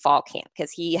during fall camp,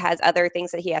 because he has other things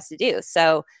that he has to do.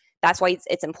 So that's why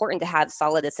it's important to have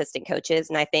solid assistant coaches.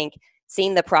 And I think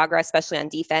seeing the progress, especially on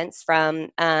defense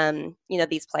from,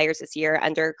 these players this year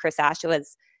under Chris Ash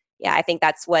was, I think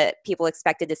that's what people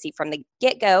expected to see from the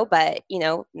get-go, but,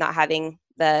 not having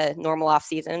the normal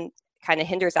offseason kind of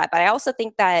hinders that. But I also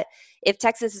think that if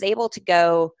Texas is able to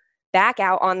go back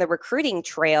out on the recruiting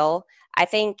trail, I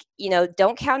think,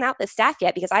 don't count out the staff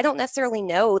yet, because I don't necessarily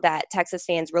know that Texas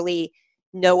fans really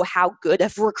know how good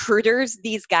of recruiters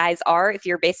these guys are if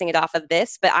you're basing it off of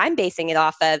this. But I'm basing it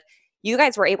off of you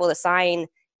guys were able to sign,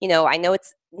 I know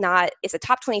it's a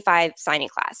top 25 signing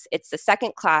class. It's the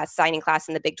second class signing class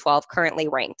in the Big 12 currently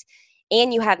ranked.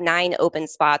 And you have 9 open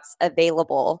spots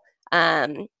available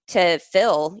to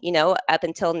fill, up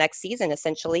until next season,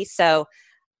 essentially. So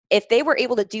if they were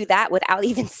able to do that without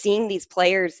even seeing these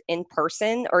players in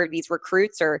person, or these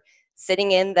recruits, or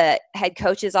sitting in the head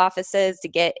coach's offices to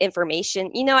get information,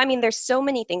 there's so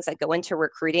many things that go into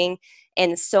recruiting,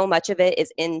 and so much of it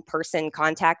is in-person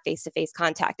contact, face-to-face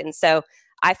contact. And so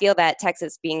I feel that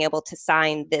Texas being able to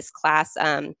sign this class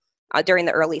during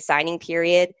the early signing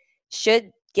period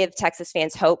should give Texas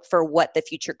fans hope for what the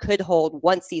future could hold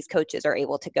once these coaches are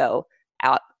able to go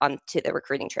out onto the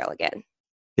recruiting trail again.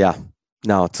 Yeah,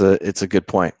 no, it's a good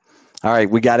point. All right,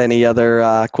 we got any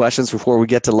other questions before we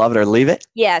get to love it or leave it?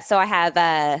 Yeah, so I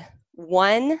have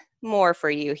one more for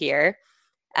you here.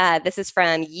 This is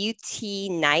from UT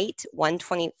Knight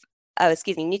 120. UT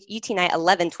Knight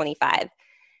 1125.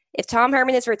 If Tom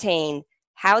Herman is retained,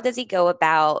 how does he go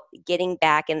about getting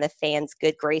back in the fans'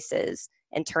 good graces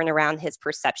and turn around his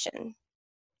perception?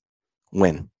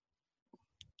 Win.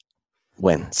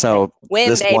 So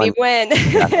win, baby, win.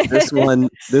 Yeah, this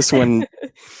one,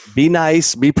 be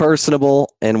nice, be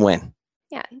personable, and win.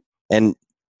 Yeah. And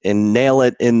nail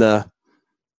it in the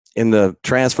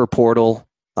transfer portal.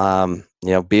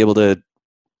 Be able to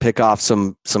pick off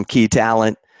some key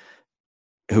talent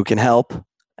who can help,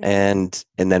 and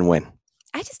then win.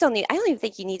 I don't even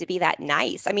think you need to be that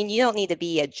nice. I mean, you don't need to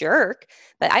be a jerk,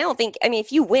 but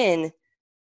if you win,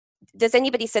 does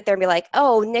anybody sit there and be like,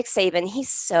 oh, Nick Saban, he's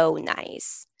so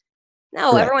nice?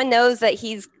 No, correct. Everyone knows that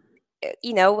he's,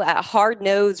 a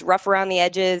hard-nosed, rough around the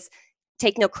edges,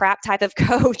 take no crap type of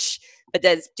coach. But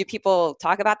do people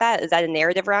talk about that? Is that a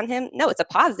narrative around him? No, it's a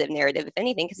positive narrative, if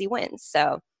anything, because he wins.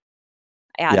 So,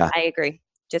 yeah, I agree.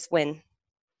 Just win.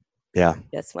 Yeah.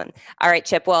 Just win. All right,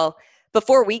 Chip. Well,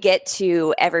 before we get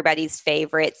to everybody's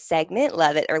favorite segment,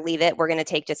 Love It or Leave It, we're going to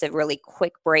take just a really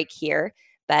quick break here.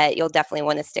 But you'll definitely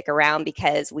want to stick around,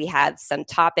 because we have some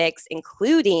topics,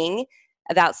 including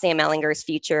about Sam Ehlinger's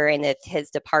future, and if his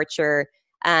departure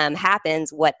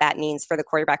happens, what that means for the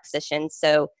quarterback position.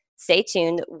 So stay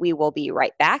tuned. We will be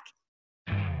right back.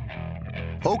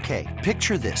 Okay,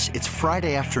 picture this. It's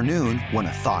Friday afternoon when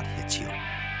a thought hits you.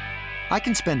 I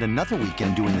can spend another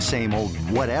weekend doing the same old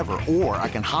whatever, or I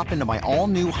can hop into my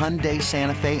all-new Hyundai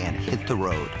Santa Fe and hit the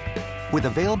road. With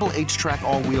available H-Track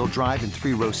all-wheel drive and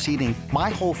 3-row seating, my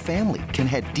whole family can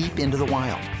head deep into the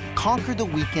wild. Conquer the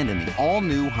weekend in the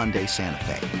all-new Hyundai Santa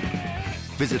Fe.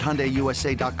 Visit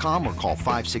HyundaiUSA.com or call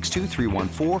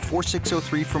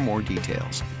 562-314-4603 for more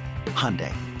details.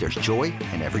 Hyundai, there's joy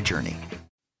in every journey.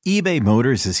 eBay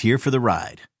Motors is here for the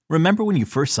ride. Remember when you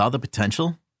first saw the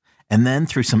potential? And then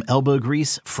through some elbow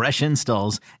grease, fresh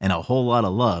installs, and a whole lot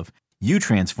of love, you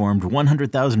transformed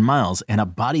 100,000 miles and a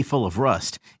body full of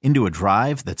rust into a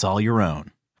drive that's all your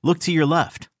own. Look to your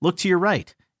left. Look to your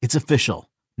right. It's official.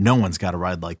 No one's got a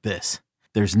ride like this.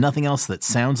 There's nothing else that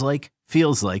sounds like,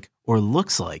 feels like, or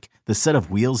looks like the set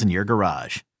of wheels in your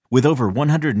garage. With over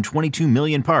 122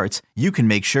 million parts, you can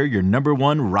make sure your number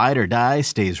one ride or die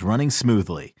stays running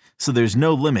smoothly. So there's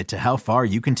no limit to how far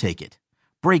you can take it.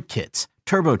 Brake kits,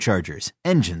 turbochargers,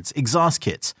 engines, exhaust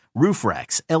kits, roof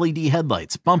racks, LED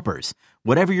headlights, bumpers,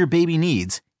 whatever your baby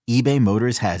needs, eBay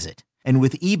Motors has it. And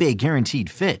with eBay Guaranteed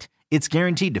Fit, it's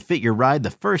guaranteed to fit your ride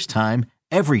the first time,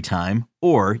 every time,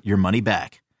 or your money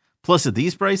back. Plus, at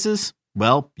these prices,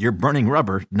 well, you're burning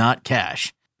rubber, not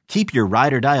cash. Keep your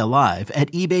ride or die alive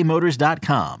at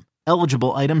ebaymotors.com.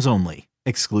 Eligible items only.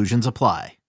 Exclusions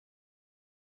apply.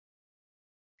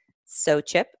 So,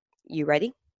 Chip, you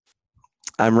ready?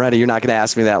 I'm ready. You're not going to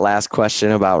ask me that last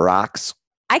question about rocks?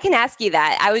 I can ask you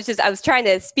that. I was trying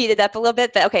to speed it up a little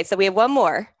bit. But okay, so we have one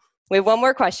more. We have one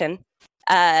more question.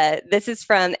 This is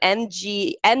from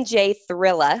MJ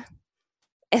Thrilla.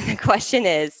 And the question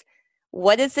is,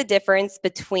 what is the difference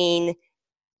between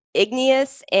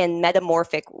igneous and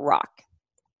metamorphic rock?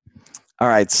 All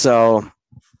right, so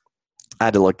I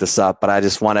had to look this up, but I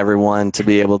just want everyone to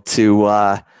be able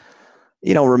to,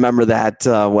 remember that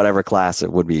whatever class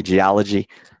it would be, geology.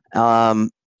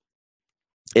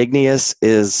 Igneous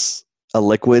is a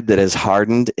liquid that is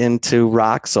hardened into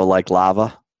rock, so like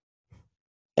lava.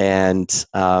 And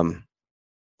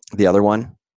the other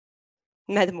one?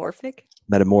 Metamorphic?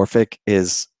 Metamorphic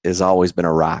is always been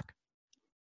a rock.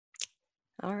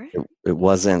 All right. It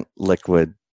wasn't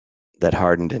liquid that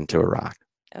hardened into a rock.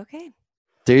 Okay.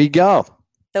 There you go.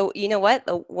 So you know what?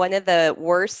 One of the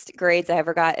worst grades I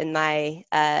ever got in my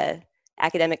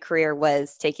academic career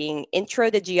was taking Intro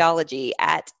to Geology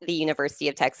at the University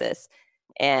of Texas.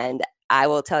 And I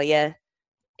will tell you,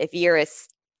 if you're a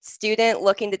student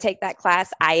looking to take that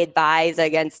class, I advise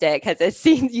against it because it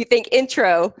seems you think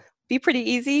intro be pretty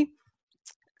easy.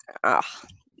 Oh,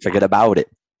 Forget about it.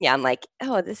 yeah, I'm like,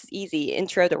 oh, this is easy.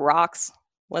 Intro to rocks,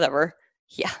 whatever.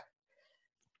 Yeah.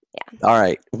 All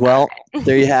right. Well,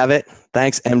 there you have it.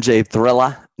 Thanks, MJ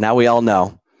Thrilla. Now we all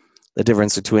know the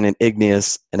difference between an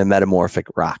igneous and a metamorphic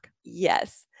rock.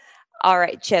 Yes. All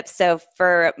right, Chip. So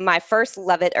for my first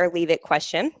love it or leave it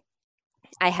question,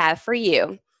 I have for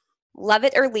you, love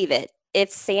it or leave it. If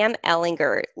Sam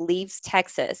Ehlinger leaves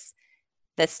Texas,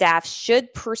 the staff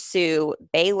should pursue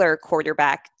Baylor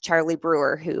quarterback Charlie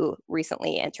Brewer, who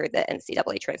recently entered the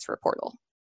NCAA transfer portal.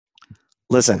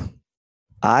 Listen,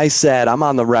 I'm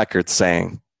on the record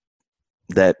saying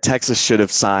that Texas should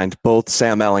have signed both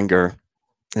Sam Ehlinger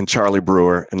and Charlie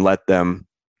Brewer and let them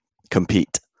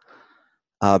compete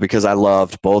because I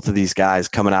loved both of these guys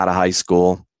coming out of high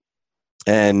school.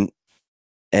 And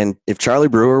if Charlie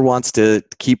Brewer wants to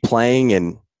keep playing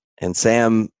and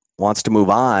Sam wants to move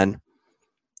on,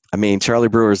 I mean, Charlie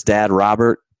Brewer's dad,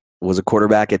 Robert, was a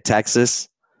quarterback at Texas.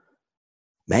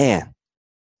 Man,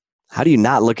 how do you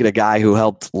not look at a guy who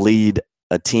helped lead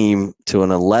a team to an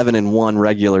 11-1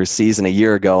 regular season a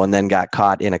year ago and then got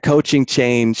caught in a coaching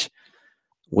change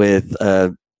with,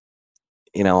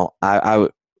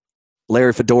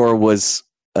 Larry Fedora was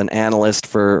an analyst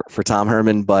for Tom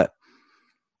Herman, but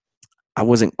I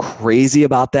wasn't crazy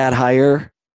about that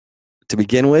hire to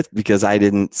begin with because I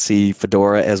didn't see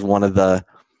Fedora as one of the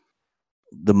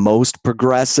most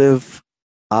progressive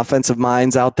offensive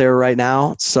minds out there right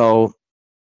now. So,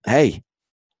 hey,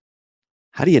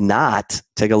 how do you not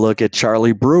take a look at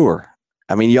Charlie Brewer?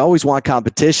 I mean, you always want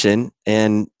competition,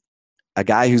 and a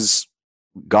guy who's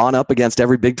gone up against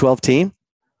every Big 12 team.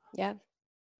 Yeah.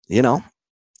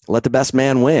 Let the best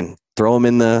man win. Throw him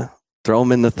in the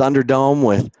Thunderdome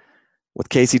with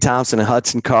Casey Thompson and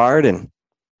Hudson Card, and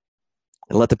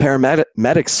let the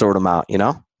paramedics sort him out.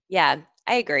 Yeah,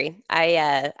 I agree.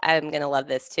 I'm gonna love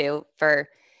this too.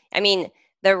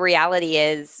 The reality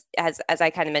is, as I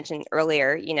kind of mentioned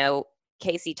earlier,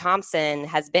 Casey Thompson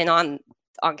has been on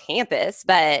campus,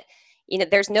 but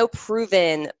there's no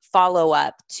proven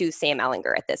follow-up to Sam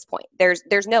Ehlinger at this point.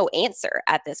 There's no answer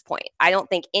at this point. I don't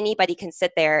think anybody can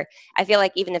sit there. I feel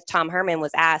like even if Tom Herman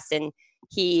was asked and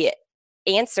he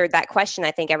answered that question,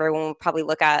 I think everyone would probably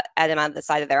look at him on the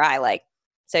side of their eye like,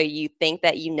 so you think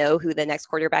that who the next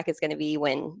quarterback is going to be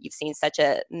when you've seen such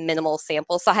a minimal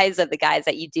sample size of the guys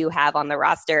that you do have on the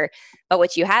roster. But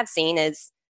what you have seen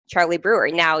is Charlie Brewer.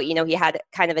 Now, he had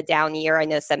kind of a down year. I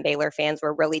know some Baylor fans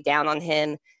were really down on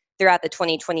him throughout the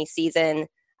 2020 season.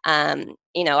 I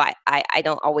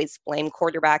don't always blame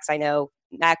quarterbacks. I know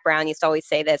Mac Brown used to always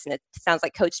say this, and it sounds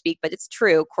like coach speak, but it's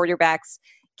true. Quarterbacks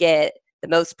get the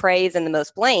most praise and the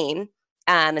most blame.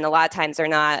 And a lot of times they're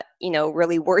not,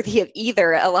 really worthy of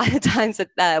either a lot of times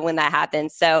when that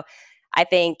happens. So I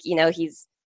think,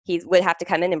 he would have to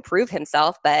come in and prove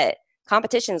himself, but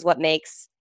competition is what makes,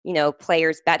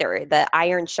 players better. The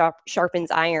iron sharpens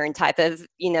iron type of,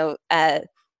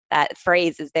 that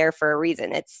phrase is there for a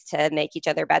reason. It's to make each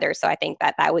other better. So I think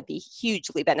that would be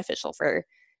hugely beneficial for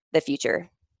the future.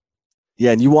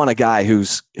 Yeah, and you want a guy who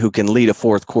can lead a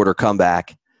fourth quarter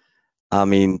comeback. I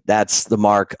mean, that's the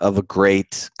mark of a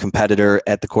great competitor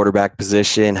at the quarterback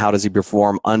position. How does he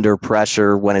perform under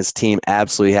pressure when his team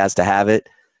absolutely has to have it?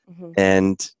 Mm-hmm.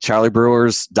 And Charlie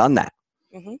Brewer's done that.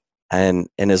 Mm-hmm. And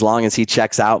as long as he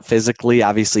checks out physically,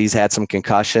 obviously he's had some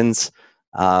concussions.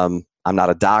 I'm not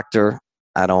a doctor.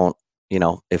 I don't,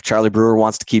 if Charlie Brewer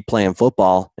wants to keep playing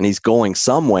football and he's going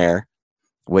somewhere,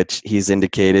 which he's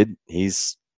indicated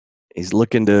he's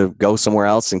looking to go somewhere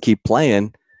else and keep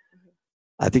playing,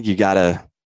 I think you got to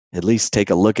at least take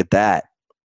a look at that.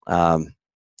 All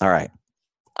right.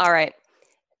 All right.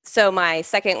 So my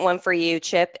second one for you,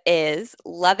 Chip, is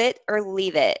love it or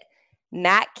leave it.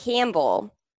 Matt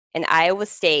Campbell and Iowa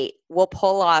State will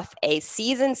pull off a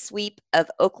season sweep of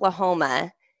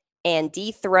Oklahoma and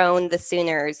dethrone the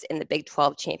Sooners in the Big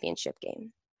 12 championship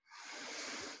game.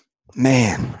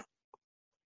 Man,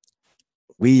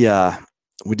 we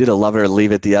did a love it or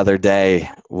leave it the other day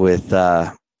with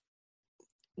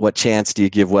what chance do you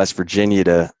give West Virginia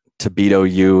to beat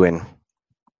OU? And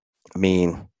I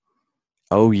mean,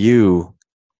 OU,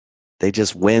 they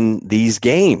just win these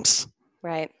games.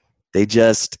 Right. They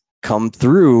just come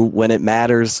through when it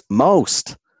matters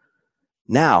most.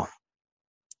 Now,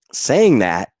 saying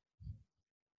that,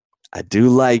 I do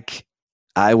like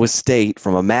Iowa State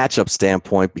from a matchup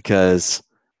standpoint because,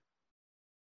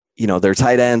 their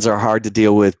tight ends are hard to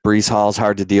deal with. Breece Hall's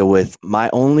hard to deal with. My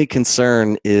only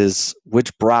concern is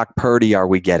which Brock Purdy are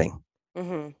we getting?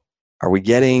 Mm-hmm. Are we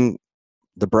getting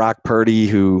the Brock Purdy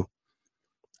who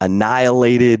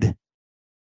annihilated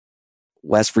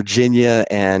West Virginia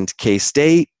and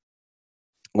K-State?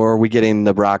 Or are we getting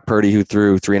the Brock Purdy who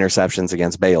threw 3 interceptions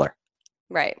against Baylor?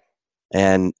 Right.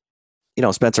 And,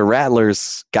 Spencer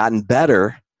Rattler's gotten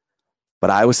better,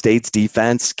 but Iowa State's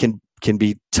defense can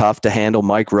be tough to handle.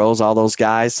 Mike Rose, all those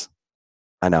guys.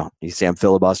 I know. You see I'm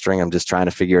filibustering. I'm just trying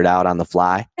to figure it out on the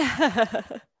fly.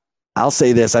 I'll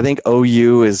say this. I think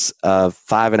OU is a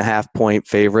 5.5-point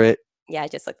favorite. Yeah, I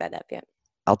just looked that up. Yeah.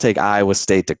 I'll take Iowa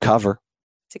State to cover.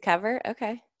 To cover?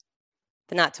 Okay.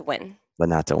 But not to win. But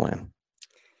not to win.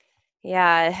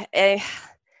 Yeah.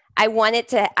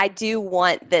 I do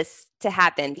want this to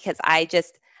happen because I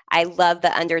love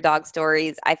the underdog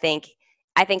stories. I think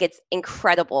it's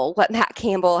incredible what Matt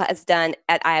Campbell has done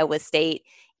at Iowa State,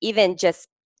 even just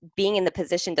being in the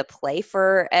position to play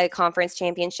for a conference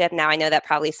championship. Now, I know that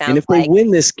probably sounds and if they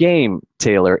win this game,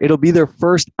 Taylor, it'll be their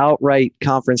first outright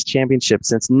conference championship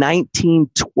since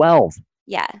 1912.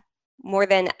 Yeah, more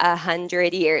than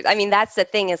 100 years. I mean, that's the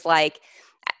thing is like,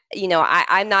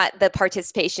 I'm not the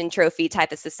participation trophy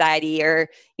type of society or,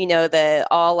 the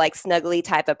all like snuggly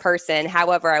type of person.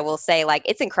 However, I will say like,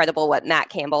 it's incredible what Matt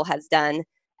Campbell has done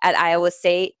at Iowa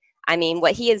State. I mean,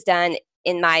 what he has done,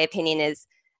 in my opinion,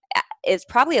 is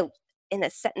probably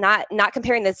not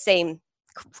comparing the same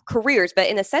careers, but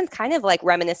in a sense, kind of like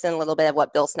reminiscent a little bit of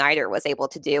what Bill Snyder was able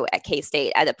to do at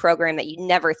K-State at a program that you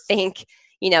never think,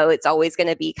 it's always going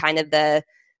to be kind of the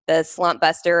slump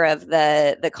buster of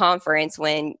the conference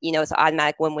when, it's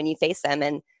automatic when you face them.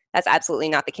 And that's absolutely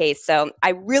not the case. So I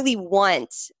really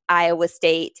want Iowa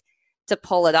State to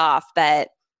pull it off, but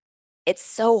it's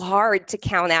so hard to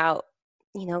count out,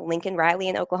 Lincoln Riley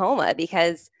in Oklahoma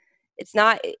because it's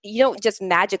not, you don't just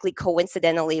magically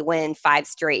coincidentally win 5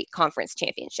 straight conference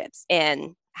championships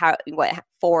and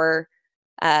 4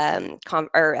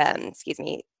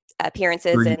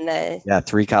 appearances 3, in the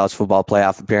 3 college football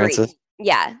playoff appearances. 3.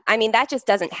 Yeah. I mean, that just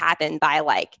doesn't happen by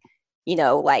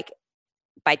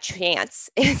by chance.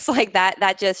 It's like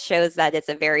that just shows that it's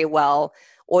a very well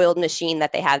oiled machine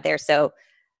that they have there. So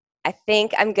I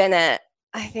think I'm gonna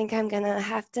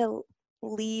have to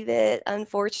leave it,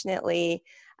 unfortunately.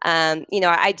 I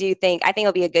think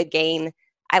it'll be a good game.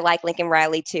 I like Lincoln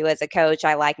Riley too as a coach.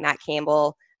 I like Matt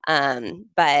Campbell.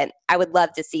 But I would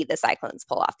love to see the Cyclones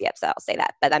pull off the upset. I'll say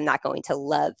that, but I'm not going to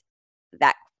love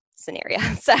that scenario.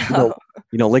 So,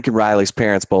 Lincoln Riley's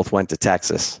parents both went to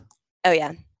Texas. Oh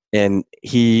yeah. And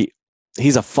he's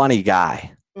a funny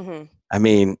guy. Mm-hmm. I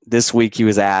mean, this week he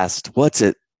was asked, what's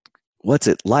it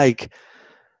like?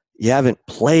 You haven't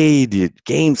played, your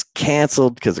game's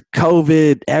canceled because of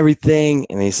COVID, everything.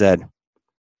 And he said,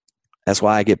 that's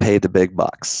why I get paid the big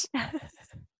bucks.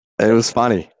 It was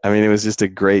funny. I mean, it was just a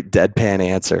great deadpan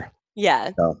answer.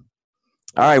 Yeah. So,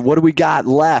 all right, what do we got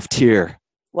left here?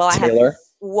 Well, Taylor? I have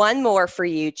one more for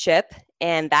you, Chip,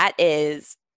 and that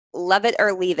is love it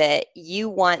or leave it. You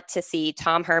want to see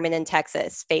Tom Herman in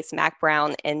Texas face Mac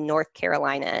Brown in North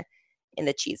Carolina in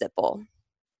the Cheez-It Bowl.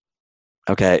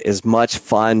 Okay, as much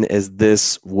fun as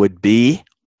this would be,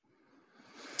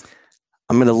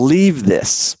 I'm going to leave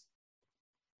this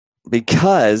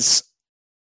because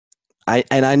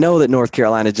I know that North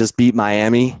Carolina just beat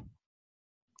Miami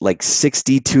like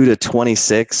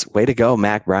 62-26. Way to go,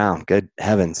 Mac Brown. Good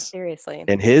heavens. Seriously.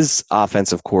 And his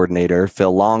offensive coordinator,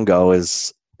 Phil Longo,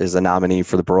 is a nominee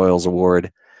for the Broyles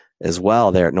Award as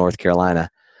well there at North Carolina.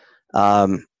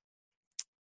 But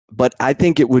I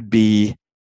think it would be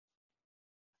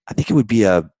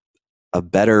a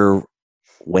better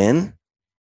win.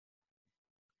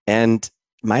 And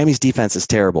Miami's defense is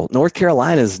terrible. North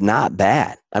Carolina is not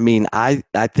bad. I mean, I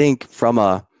think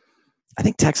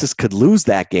Texas could lose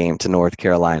that game to North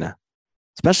Carolina,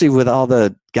 especially with all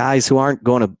the guys who aren't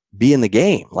going to be in the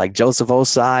game, like Joseph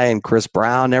Osai and Chris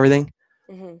Brown and everything.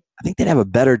 Mm-hmm. I think they'd have a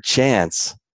better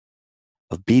chance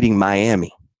of beating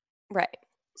Miami. Right.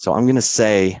 So I'm going to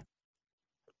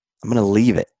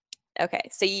leave it. Okay.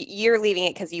 So you're leaving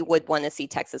it because you would want to see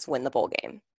Texas win the bowl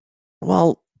game.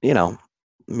 Well,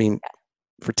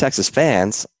 for Texas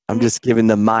fans, I'm just giving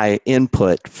them my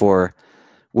input for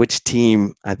which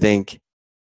team I think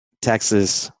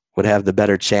Texas would have the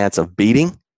better chance of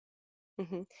beating.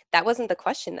 Mm-hmm. That wasn't the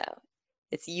question, though.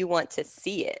 It's you want to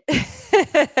see it.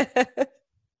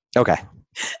 Okay.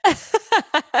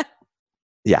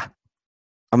 Yeah.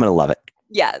 I'm going to love it.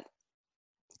 Yeah.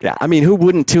 Yeah. I mean, who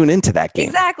wouldn't tune into that game?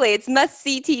 Exactly. It's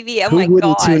must-see TV. Who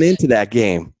wouldn't tune into that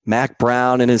game? Mac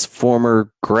Brown and his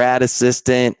former grad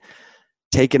assistant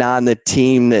taking on the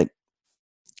team that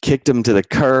kicked him to the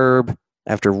curb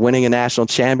after winning a national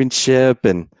championship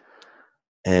and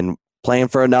playing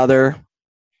for another.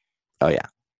 Oh, yeah.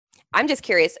 I'm just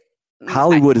curious.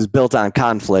 Hollywood is built on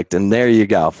conflict, and there you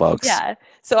go, folks. Yeah.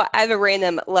 So I have a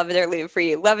random love it or leave it for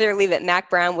you. Love it or leave it. Mac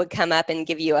Brown would come up and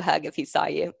give you a hug if he saw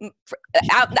you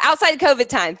outside of COVID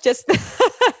time. Just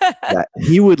yeah,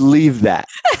 he would leave that.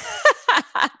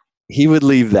 He would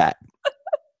leave that.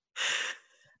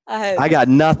 I got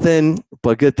nothing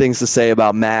but good things to say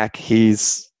about Mac.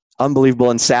 He's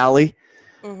unbelievable. And Sally,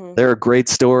 they're a great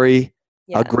story.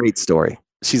 Yeah. A great story.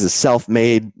 She's a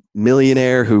self-made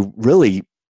millionaire who really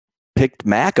picked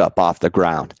Mac up off the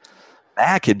ground.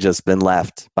 Mac had just been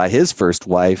left by his first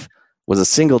wife, was a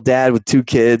single dad with 2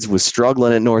 kids, was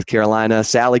struggling at North Carolina.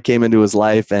 Sally came into his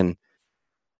life and,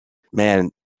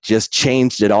 man, just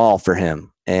changed it all for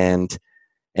him and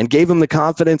gave him the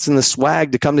confidence and the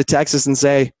swag to come to Texas and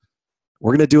say,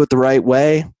 we're going to do it the right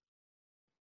way.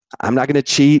 I'm not going to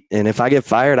cheat. And if I get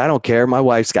fired, I don't care. My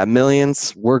wife's got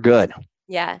millions. We're good.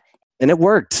 Yeah. And it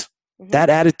worked. Mm-hmm. That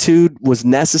attitude was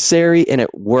necessary, and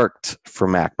it worked for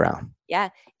Mac Brown. Yeah.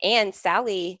 And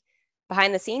Sally,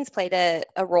 behind the scenes, played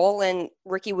a role in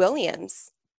Ricky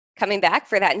Williams coming back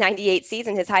for that 98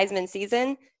 season, his Heisman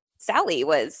season. Sally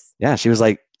was. Yeah, she was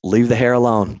like, leave the hair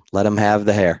alone. Let him have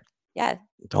the hair. Yeah.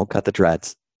 Don't cut the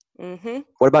dreads. Mm-hmm.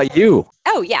 What about you?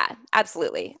 Oh, yeah,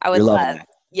 absolutely. I would love.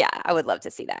 Yeah, I would love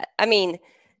to see that. I mean,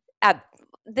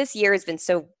 this year has been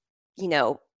so,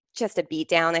 just a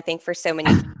beatdown, I think, for so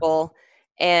many people.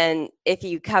 And if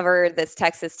you cover this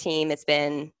Texas team, it's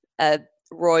been a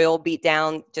royal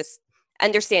beatdown, just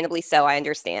understandably so. I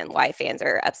understand why fans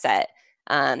are upset.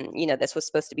 This was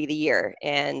supposed to be the year,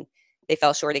 and they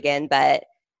fell short again. But,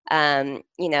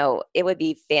 it would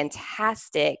be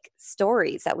fantastic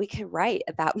stories that we could write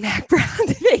about Mac Brown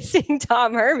facing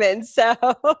Tom Herman. So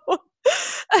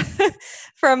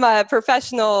from a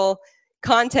professional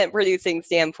content producing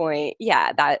standpoint,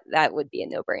 yeah, that would be a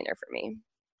no-brainer for me.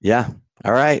 Yeah.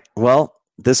 All right. Well,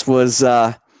 this was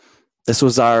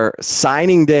our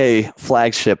signing day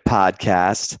flagship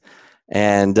podcast.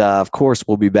 And of course,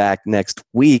 we'll be back next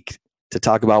week to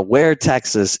talk about where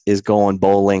Texas is going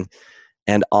bowling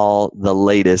and all the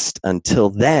latest. Until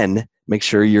then, make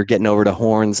sure you're getting over to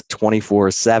Horns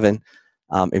 24/7.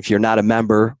 If you're not a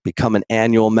member, become an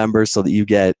annual member so that you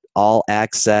get all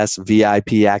access,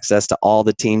 VIP access to all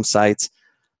the team sites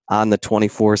on the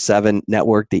 24/7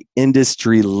 network, the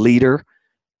industry leader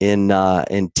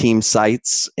in team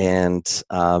sites and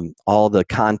all the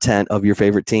content of your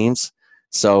favorite teams.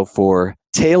 So for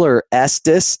Taylor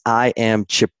Estes, I am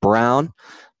Chip Brown.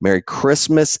 Merry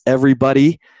Christmas,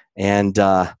 everybody. And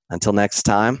until next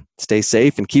time, stay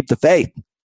safe and keep the faith.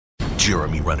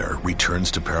 Jeremy Renner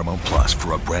returns to Paramount Plus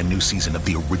for a brand new season of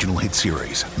the original hit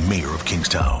series, Mayor of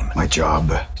Kingstown. My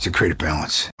job is to create a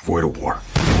balance, avoid a war.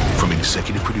 From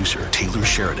executive producer Taylor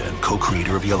Sheridan,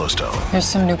 co-creator of Yellowstone. There's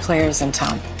some new players in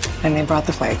town, and they brought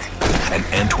the plague. And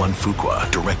Antoine Fuqua,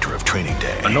 director of Training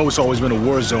Day. I know it's always been a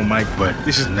war zone, Mike, but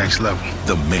this is next level.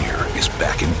 The Mayor is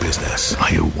back in business.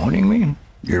 Are you warning me?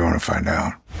 You're going to find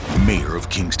out. Mayor of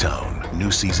Kingstown. New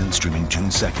season streaming June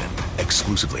 2nd,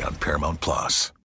 exclusively on Paramount Plus.